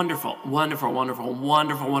 Wonderful, wonderful, wonderful,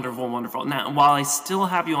 wonderful, wonderful, wonderful. Now, while I still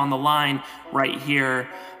have you on the line right here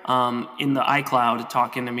in the iCloud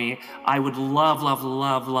talking to me, I would love, love,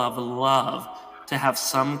 love, love, love to have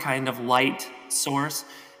some kind of light source,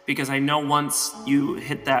 because I know once you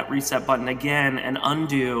hit that reset button again and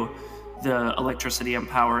undo the electricity and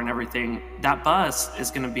power and everything, that bus is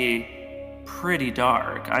going to be pretty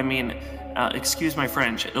dark. I mean, excuse my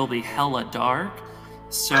French, it'll be hella dark.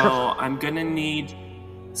 So I'm going to need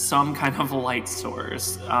some kind of light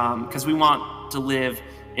source, because we want to live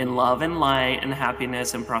in love and light and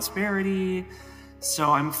happiness and prosperity.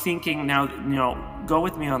 So I'm thinking now, go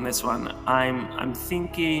with me on this one. I'm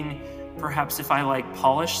thinking perhaps if I like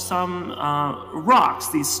polish some rocks,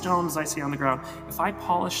 these stones I see on the ground, if I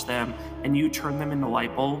polish them and you turn them into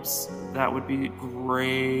light bulbs, that would be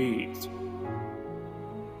great.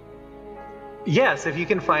 Yes, if you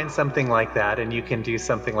can find something like that and you can do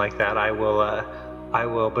something like that, I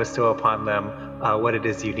will bestow upon them what it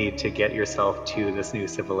is you need to get yourself to this new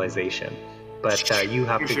civilization. But you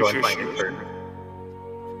have to go and find it first.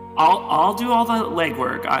 I'll do all the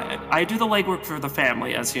legwork. I do the legwork for the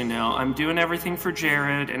family, as you know. I'm doing everything for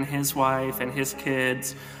Jarod and his wife and his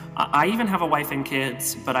kids. I even have a wife and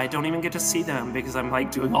kids, but I don't even get to see them because I'm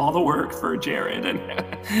like doing all the work for Jarod and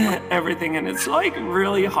everything. And it's like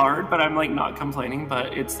really hard, but I'm like not complaining,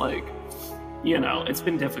 but it's like, it's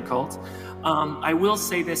been difficult. I will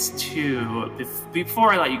say this too,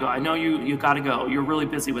 before I let you go. I know you got to go. You're really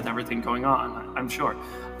busy with everything going on, I'm sure.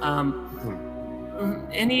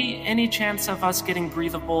 Any chance of us getting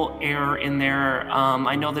breathable air in there?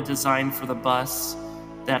 I know the design for the bus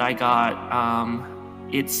that I got,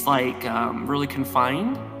 it's like really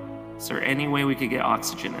confined. Is there any way we could get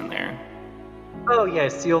oxygen in there? Oh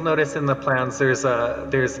yes, you'll notice in the plans there's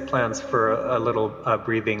plans for a little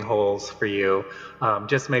breathing holes for you.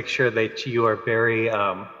 Just make sure that you are very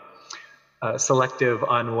selective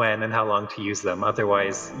on when and how long to use them.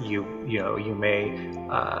 Otherwise, you may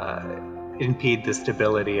impede the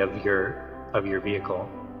stability of your vehicle.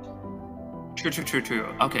 True.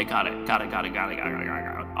 Okay, got it.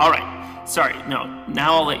 All right. Sorry. No.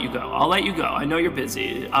 Now I'll let you go. I know you're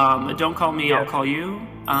busy. Don't call me. Yeah. I'll call you.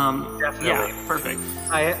 Definitely. Yeah. Perfect.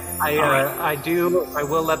 I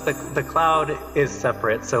will let the cloud is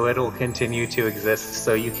separate, so it'll continue to exist.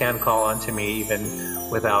 So you can call onto me even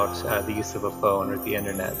without the use of a phone or the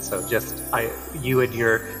internet. So just you and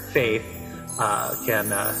your faith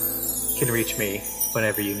can reach me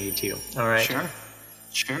whenever you need to. All right.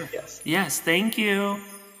 Sure. Yes. Thank you.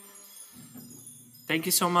 Thank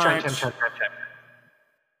you so much. Chime.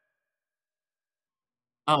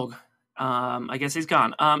 Oh, I guess he's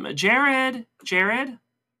gone. Jarod?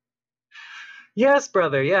 Yes,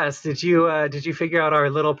 brother. Yes. Did you figure out our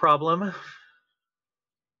little problem?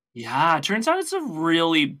 Yeah, it turns out it's a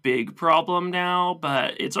really big problem now,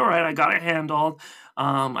 but it's all right. I got it handled.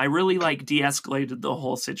 I really like de-escalated the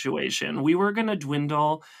whole situation. We were gonna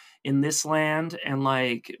dwindle in this land and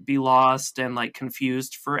like be lost and like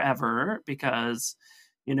confused forever because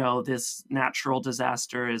this natural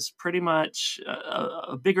disaster is pretty much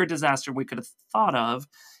a bigger disaster we could have thought of.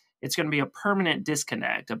 It's going to be a permanent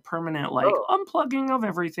disconnect, a permanent like Oh, unplugging of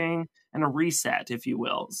everything and a reset, if you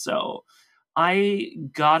will. So I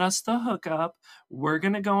got us the hookup. We're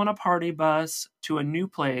going to go on a party bus to a new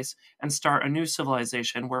place and start a new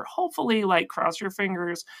civilization where hopefully, like, cross your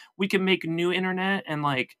fingers, we can make new internet and,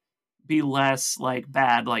 like, be less, like,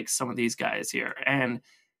 bad like some of these guys here. And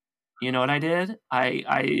you know what I did?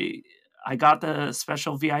 I got the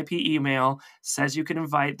special VIP email, says you can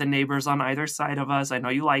invite the neighbors on either side of us. I know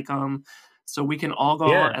you like them. So we can all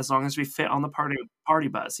go yeah. as long as we fit on the party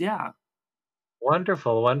bus. Yeah.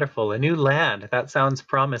 Wonderful, wonderful. A new land. That sounds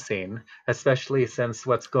promising, especially since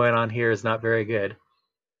what's going on here is not very good.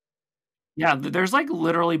 Yeah, there's, like,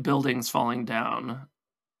 literally buildings falling down,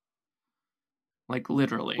 like,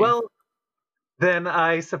 literally. Well, then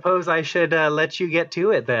I suppose I should let you get to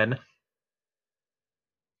it then.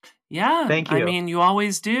 Yeah, Thank I you. mean, you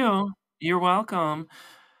always do. You're welcome.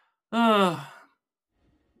 Ugh.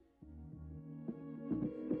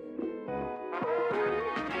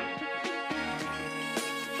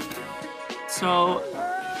 So,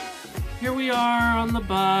 here we are on the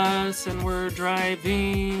bus, and we're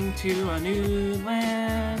driving to a new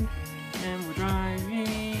land, and we're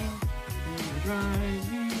driving, and we're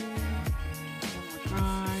driving, and we're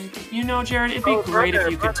driving. Jarod, it'd be Oh, great if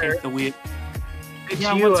brother, you could brother. take the wheel. Did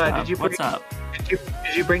Yeah, you what's did up? you bring What's up? did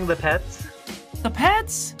you bring the pets? The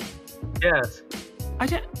pets? Yes. I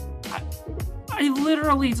did. I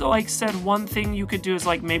literally like said one thing you could do is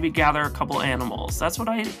like maybe gather a couple animals. That's what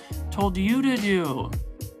I told you to do.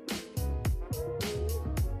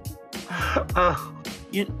 Oh,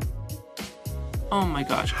 You. Oh my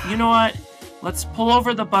gosh. You know what? Let's pull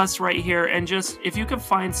over the bus right here and just if you could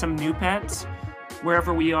find some new pets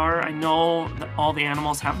wherever we are. I know that all the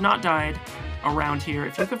animals have not died around here.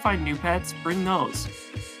 If you could find new pets, bring those.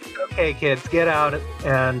 okay, kids, get out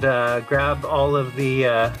and grab all the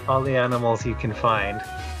animals you can find,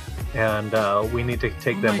 and we need to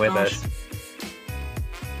take Oh them my with gosh. us.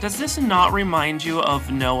 Does this not remind you of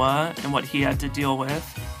Noah and what he had to deal with?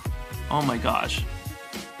 Oh my gosh.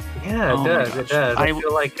 Yeah, it Oh my does. It gosh. does. I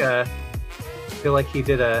feel like he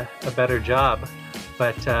did a better job,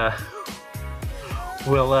 but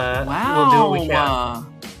we'll do what we can.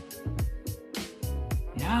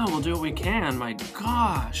 Yeah, we'll do what we can. My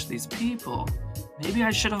gosh, these people. Maybe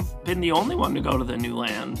I should have been the only one to go to the new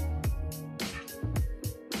land.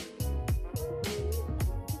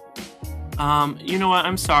 You know what?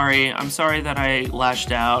 I'm sorry. I'm sorry that I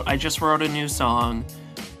lashed out. I just wrote a new song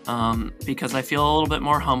because I feel a little bit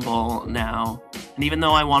more humble now. And even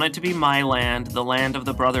though I want it to be my land, the land of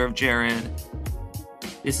the brother of Jarod,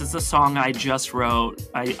 this is the song I just wrote.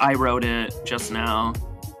 I wrote it just now.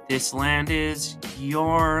 This land is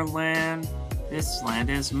your land. This land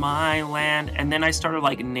is my land. And then I started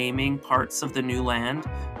like naming parts of the new land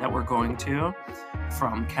that we're going to.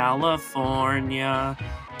 From California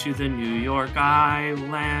to the New York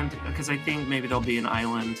Island. Because I think maybe there'll be an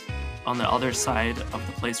island on the other side of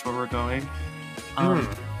the place where we're going.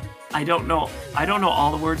 I don't know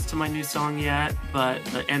all the words to my new song yet, but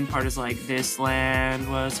the end part is like, this land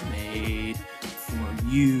was made for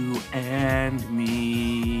you and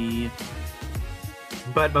me.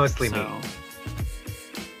 But mostly me.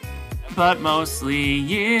 But mostly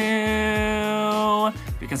you.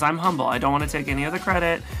 Because I'm humble. I don't want to take any of the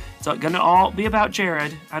credit. It's gonna all be about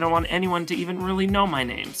Jarod. I don't want anyone to even really know my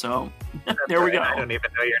name, so there we go. I don't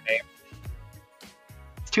even know your name.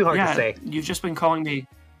 It's too hard to say. You've just been calling me...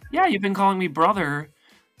 Yeah, you've been calling me brother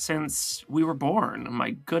since we were born.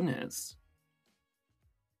 My goodness.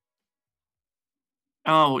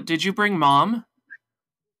 Oh, did you bring Mom?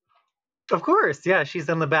 Of course, yeah, she's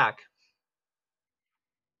in the back.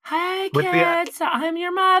 Hi, With the- kids. I'm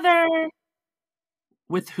your mother.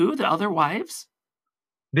 With who? The other wives?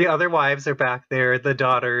 The other wives are back there, the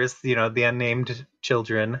daughters, the unnamed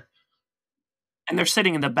children. And they're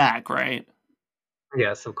sitting in the back, right?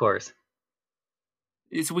 Yes, of course.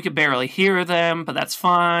 So we could barely hear them, but that's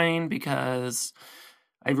fine because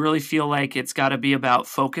I really feel like it's got to be about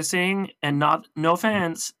focusing and no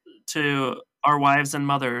offense to our wives and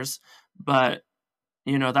mothers, but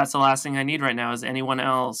that's the last thing I need right now is anyone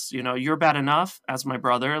else. You're bad enough as my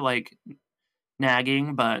brother, like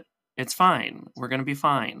nagging, but it's fine. We're going to be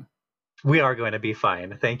fine. We are going to be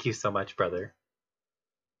fine. Thank you so much, brother.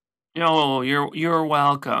 Oh, you're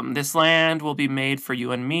welcome. This land will be made for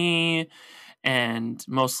you and me, and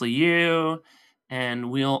mostly you, and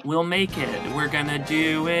we'll make it. We're gonna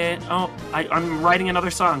do it. Oh, I'm writing another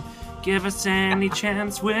song. Give us any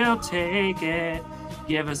chance, we'll take it.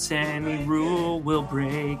 Give us any rule, we'll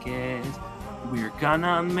break it. We're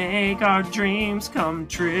gonna make our dreams come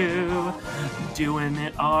true. Doing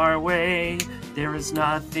it our way. There is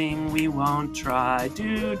nothing we won't try.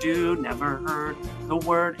 Never heard the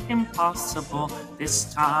word impossible.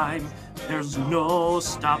 This time, there's no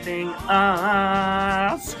stopping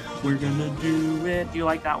us. We're gonna do it. Do you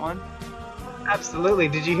like that one? Absolutely.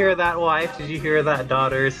 Did you hear that, wife? Did you hear that,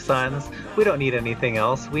 daughters, sons? We don't need anything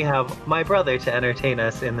else. We have my brother to entertain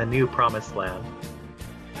us in the new promised land.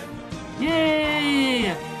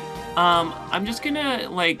 Yay! I'm just gonna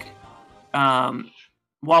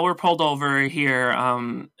while we're pulled over here,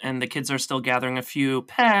 and the kids are still gathering a few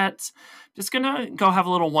pets, just gonna go have a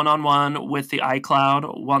little one-on-one with the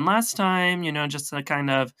iCloud one last time, just to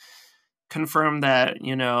kind of confirm that,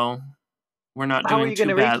 we're not How are doing you going too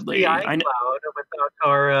to reach the badly. iCloud without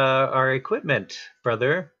our equipment,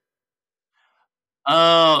 brother?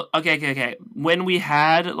 Oh, okay. When we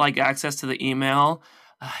had access to the email,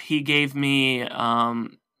 he gave me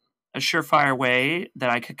a surefire way that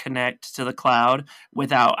I could connect to the cloud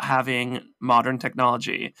without having modern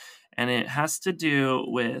technology, and it has to do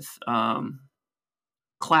with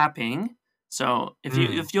clapping. So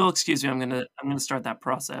if you'll excuse me, I'm gonna start that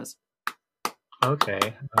process.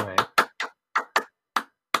 Okay, all right.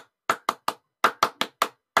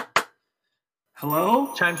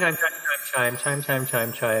 Hello? Chime.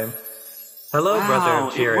 Hello, Wow, brother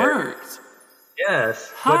it Jarod. worked.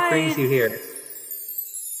 Yes. Hi. What brings you here?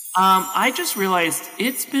 I just realized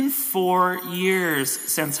it's been 4 years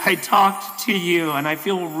since I talked to you, and I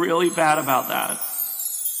feel really bad about that.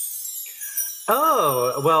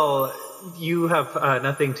 Oh, well, you have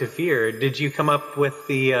nothing to fear. Did you come up with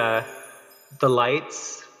the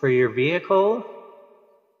lights for your vehicle?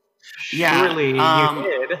 Yeah. Surely you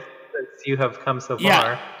did, since you have come so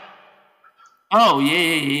far. Oh,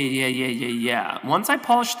 yeah. Once I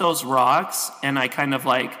polished those rocks and I kind of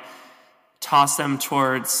toss them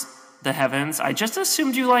towards the heavens, I just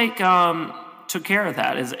assumed you took care of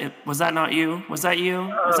that. Was that not you? Was that you?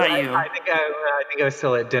 Was that you? I think I was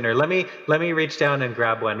still at dinner. Let me reach down and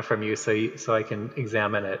grab one from you so I can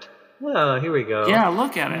examine it. Oh, here we go. Yeah,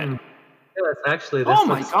 look at it. Yes, actually, this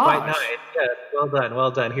looks quite nice. Yes,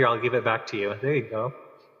 well done. Here, I'll give it back to you. There you go.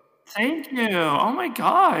 Thank you. Oh my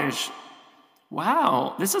gosh.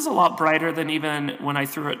 Wow, this is a lot brighter than even when I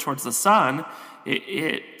threw it towards the sun.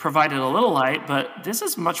 It provided a little light, but this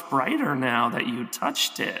is much brighter now that you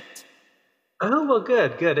touched it. Oh, well,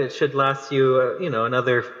 good. It should last you,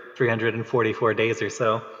 another 344 days or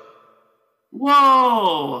so.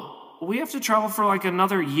 Whoa! We have to travel for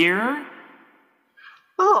another year?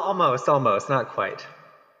 Oh, almost, not quite.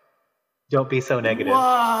 Don't be so negative.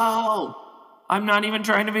 Whoa! I'm not even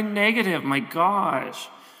trying to be negative, my gosh.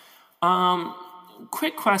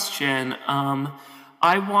 Quick question.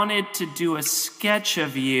 I wanted to do a sketch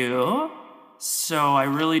of you, so I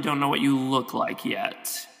really don't know what you look like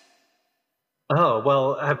yet. Oh,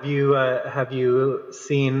 well, have you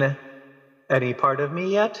seen any part of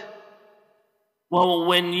me yet? Well,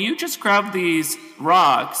 when you just grabbed these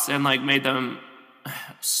rocks and made them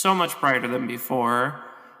so much brighter than before,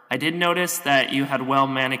 I did notice that you had well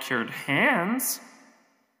manicured hands.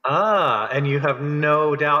 Ah, and you have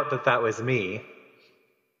no doubt that was me.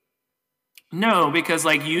 No, because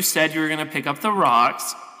you said you were going to pick up the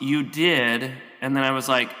rocks. You did. And then I was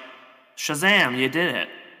like, Shazam, you did it.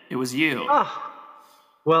 It was you. Ah,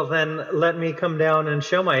 well then let me come down and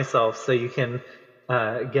show myself so you can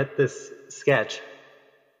get this sketch.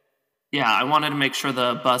 Yeah, I wanted to make sure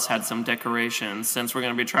the bus had some decorations since we're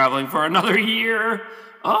going to be traveling for another year.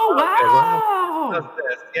 Oh, wow. How's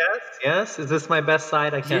this? Yes. Is this my best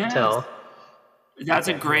side? I can't tell. That's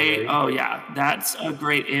a great, that's a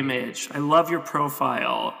great image. I love your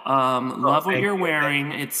profile. Love what you're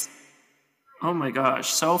wearing. It's, oh my gosh,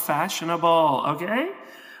 so fashionable. Okay.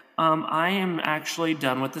 I am actually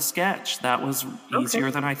done with the sketch. That was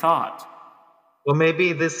easier than I thought. Well,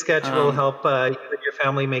 maybe this sketch will help you and your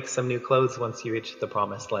family make some new clothes once you reach the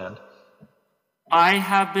promised land. I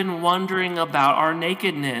have been wondering about our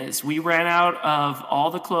nakedness. We ran out of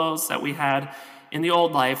all the clothes that we had in the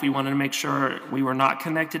old life. We wanted to make sure we were not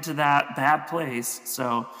connected to that bad place.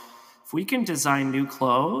 So if we can design new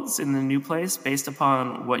clothes in the new place based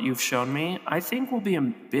upon what you've shown me, I think we'll be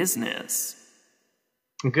in business.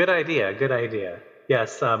 Good idea.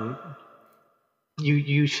 Yes,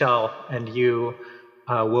 you shall, and you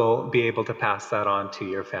we'll be able to pass that on to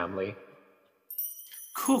your family.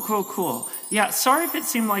 Cool. Yeah, sorry if it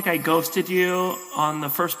seemed like I ghosted you on the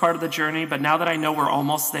first part of the journey, but now that I know we're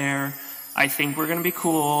almost there, I think we're going to be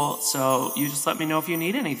cool. So you just let me know if you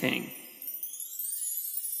need anything.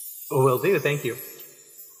 Will do. Thank you.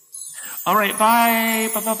 All right, bye.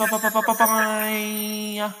 Bye.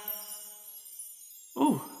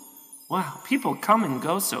 Ooh, wow, people come and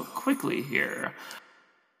go so quickly here.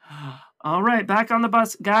 All right, back on the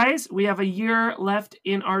bus. Guys, we have a year left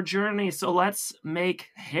in our journey, so let's make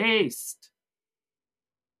haste.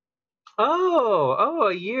 Oh,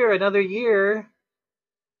 a year, another year.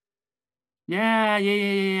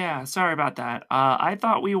 Yeah. Sorry about that. I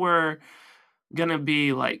thought we were gonna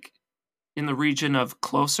be like in the region of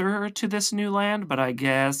closer to this new land, but I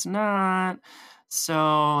guess not. So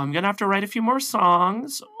I'm gonna have to write a few more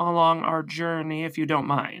songs along our journey, if you don't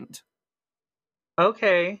mind.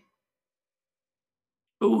 Okay.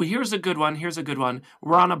 Ooh, here's a good one.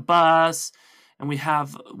 We're on a bus, and we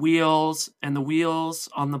have wheels, and the wheels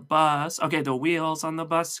on the bus. Okay, the wheels on the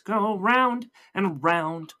bus go round and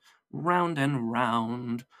round, round and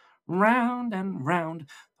round, round and round.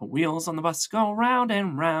 The wheels on the bus go round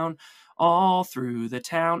and round, all through the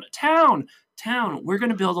town. Town! We're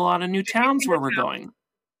going to build a lot of new towns where we're going.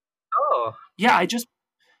 Oh. Yeah, I just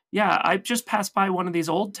passed by one of these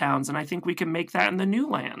old towns, and I think we can make that in the new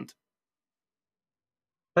land.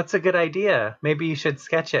 That's a good idea. Maybe you should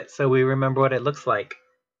sketch it so we remember what it looks like.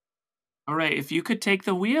 All right, if you could take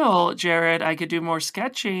the wheel, Jarod, I could do more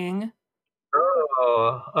sketching.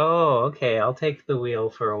 Oh, okay. I'll take the wheel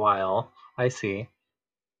for a while. I see.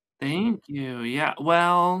 Thank you. Yeah,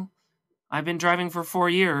 well, I've been driving for 4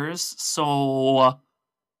 years, so...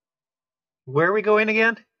 Where are we going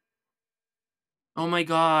again? Oh my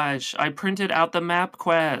gosh, I printed out the map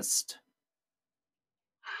quest.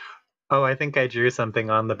 Oh, I think I drew something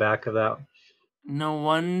on the back of that. No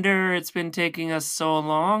wonder it's been taking us so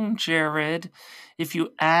long, Jarod. If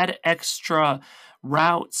you add extra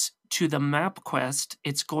routes to the map quest,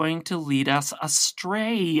 it's going to lead us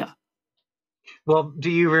astray. Well,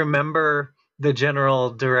 do you remember the general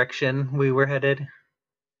direction we were headed?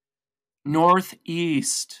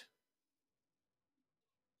 Northeast.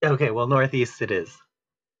 Okay, well, northeast it is.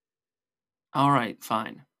 All right,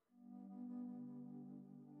 fine.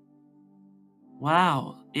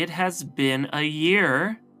 Wow, it has been a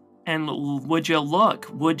year, and would you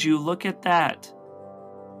look at that?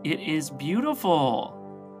 It is beautiful.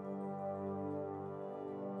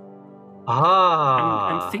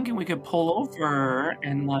 I'm thinking we could pull over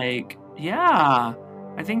and I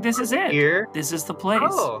think this is it. Here? This is the place.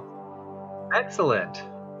 Oh, excellent.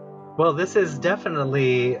 Well, this is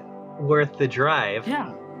definitely worth the drive.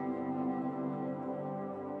 Yeah.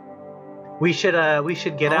 We should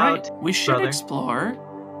get out. Right. We should explore.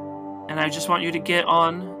 And I just want you to get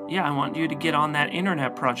on. Yeah, I want you to get on that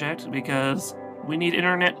internet project because we need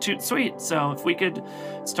internet too. Sweet. So if we could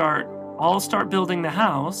start building the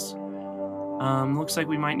house. Looks like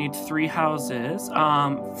we might need 3 houses.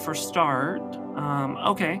 For start.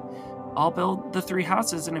 Okay. I'll build the 3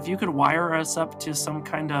 houses, and if you could wire us up to some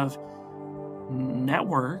kind of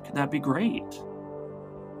network, that'd be great.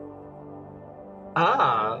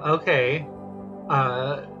 Okay.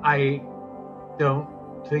 I don't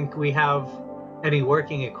think we have any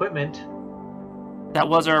working equipment. That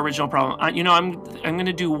was our original problem. I'm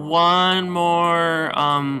gonna do one more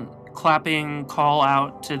clapping call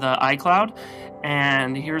out to the iCloud,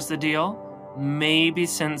 and here's the deal. Maybe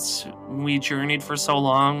since we journeyed for so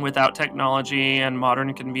long without technology and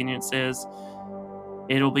modern conveniences,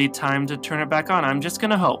 it'll be time to turn it back on. I'm just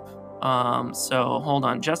gonna hope. So hold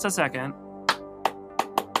on just a second.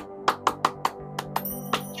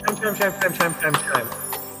 Chime.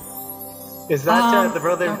 Is that the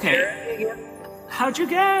brother? Okay. Again? How'd you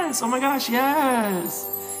guess? Oh my gosh, yes.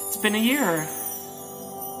 It's been a year.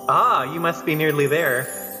 You must be nearly there.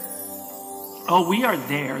 Oh, we are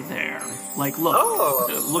there. Look.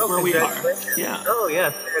 Look where we are. Yeah. Oh,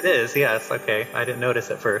 yes, there it is. Yes, okay. I didn't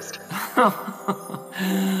notice at first.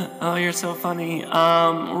 Oh, you're so funny.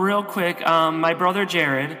 Real quick, my brother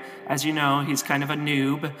Jarod, as you know, he's kind of a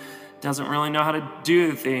noob, doesn't really know how to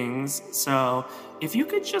do things. So if you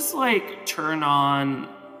could just turn on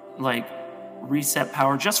reset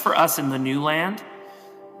power just for us in the new land,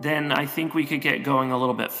 then I think we could get going a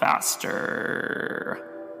little bit faster.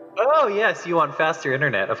 Oh, yes, you want faster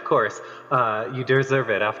internet, of course. You deserve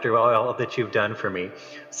it after all that you've done for me.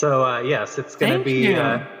 So, yes, it's going to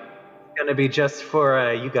be just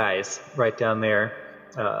for you guys right down there.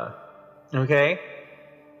 Okay?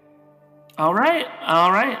 All right.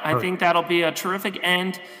 I think that'll be a terrific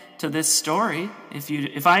end to this story,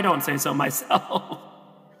 if I don't say so myself.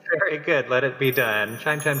 Very good. Let it be done.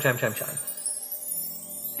 Chime, chime, chime, chime, chime.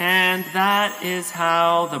 And that is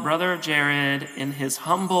how the brother of Jarod, in his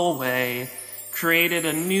humble way, created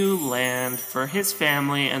a new land for his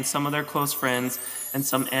family and some of their close friends and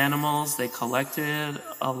some animals they collected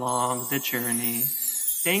along the journey.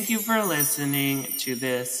 Thank you for listening to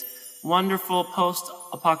this wonderful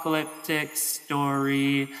post-apocalyptic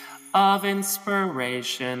story of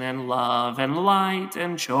inspiration and love and light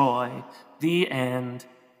and joy. The end.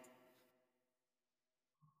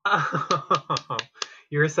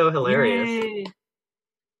 You're so hilarious. Yay.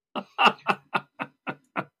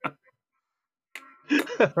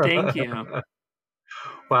 Thank you.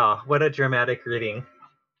 Wow, what a dramatic reading.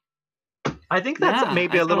 I think that's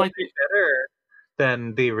maybe a little bit better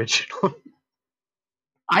than the original.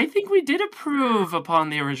 I think we did improve upon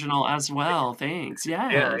the original as well. Thanks.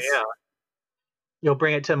 Yes. Yeah. You'll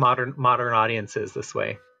bring it to modern audiences this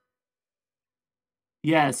way.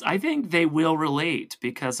 Yes, I think they will relate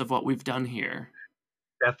because of what we've done here.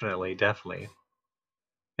 Definitely.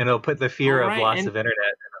 And it'll put the fear of loss of internet.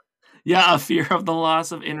 Yeah, a fear of the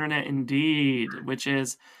loss of internet indeed, which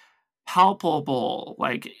is palpable.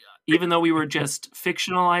 Like, even though we were just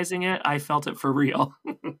fictionalizing it, I felt it for real.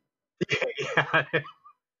 Yeah.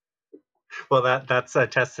 Well, that's a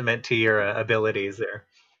testament to your abilities there.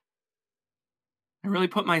 I really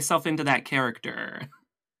put myself into that character.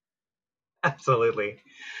 Absolutely.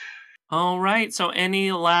 All right, so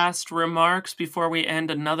any last remarks before we end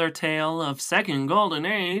another tale of second golden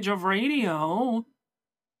age of radio?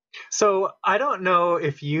 So I don't know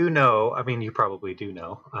if you know, I mean, you probably do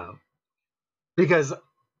know, because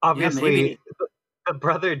obviously the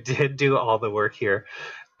brother did do all the work here.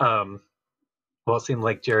 Well, it seemed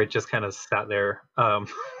like Jarod just kind of sat there.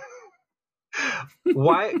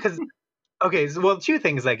 Why? Because, okay, well, two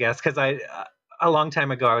things, I guess, because a long time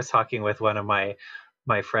ago, I was talking with one of my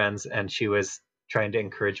friends, and she was trying to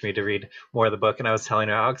encourage me to read more of the book, and I was telling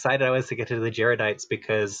her how excited I was to get to the Jarodites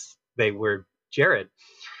because they were Jarod.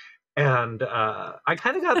 And I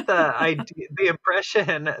kind of got the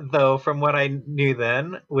impression, though, from what I knew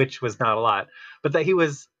then, which was not a lot, but that he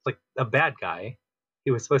was like a bad guy.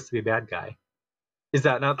 He was supposed to be a bad guy. Is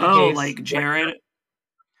that not the case? Oh, like Jarod?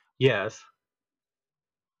 Yes.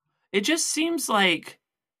 It just seems like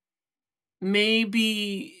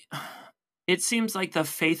maybe it seems like the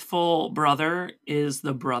faithful brother is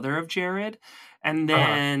the brother of Jarod, and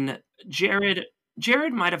then Jarod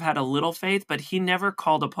might have had a little faith, but he never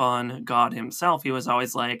called upon God himself. He was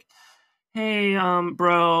always like, hey,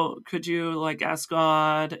 bro, could you like ask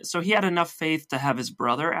God? So he had enough faith to have his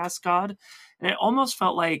brother ask God. And it almost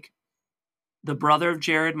felt like the brother of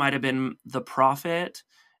Jarod might have been the prophet,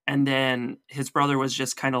 and then his brother was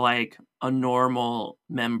just kind of like a normal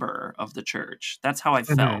member of the church. That's how I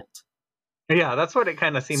felt. Yeah, that's what it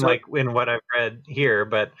kind of seemed like in what I've read here,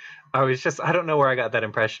 but I don't know where I got that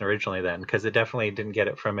impression originally then, because it definitely didn't get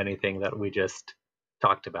it from anything that we just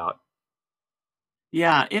talked about.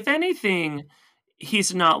 Yeah, if anything,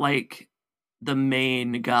 he's not like the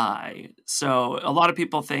main guy. So a lot of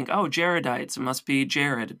people think, oh, Jarodites, it must be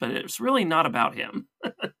Jarod, but it's really not about him.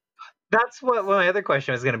 That's what my other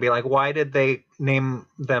question was going to be, like, why did they name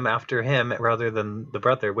them after him rather than the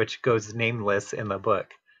brother, which goes nameless in the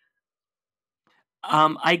book?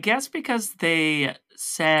 I guess because they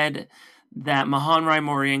said that Mahanrai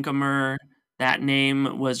Moriankamer, that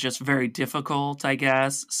name was just very difficult, I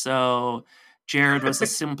guess. So Jarod was a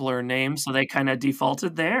simpler name, so they kind of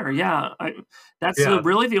defaulted there. Yeah, that's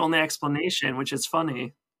really the only explanation, which is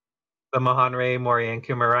funny. The Mahanrai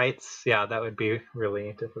Moriankamerites, yeah, that would be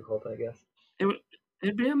really difficult, I guess.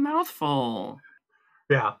 It'd be a mouthful.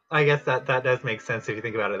 Yeah, I guess that does make sense if you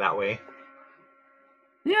think about it that way.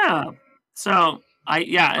 Yeah. So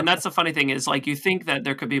and that's the funny thing is, like, you think that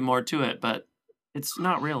there could be more to it, but it's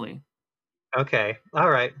not really. Okay. All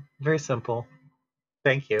right. Very simple.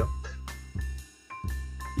 Thank you.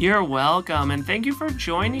 You're welcome, and thank you for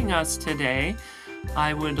joining us today.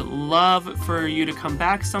 I would love for you to come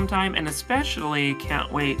back sometime, and especially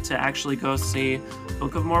can't wait to actually go see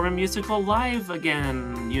Book of Mormon musical live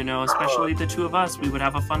again. You know, especially the two of us. We would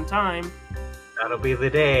have a fun time. That'll be the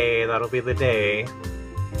day.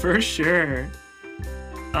 For sure.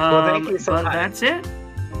 Well, thank you so much. But that's it.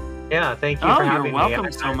 Yeah, thank you for having me. You're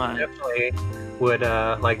welcome so much. I definitely would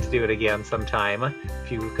like to do it again sometime.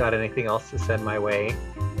 If you've got anything else to send my way,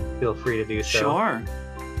 feel free to do so. Sure.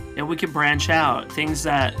 Yeah, we could branch out. Things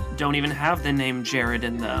that don't even have the name Jarod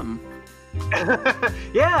in them.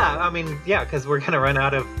 Yeah, I mean, because we're going to run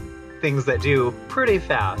out of things that do pretty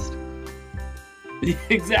fast.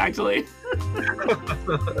 Exactly.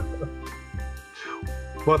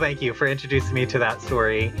 Well, thank you for introducing me to that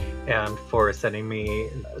story and for sending me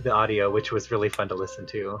the audio, which was really fun to listen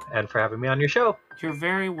to, and for having me on your show. You're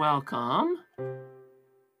very welcome.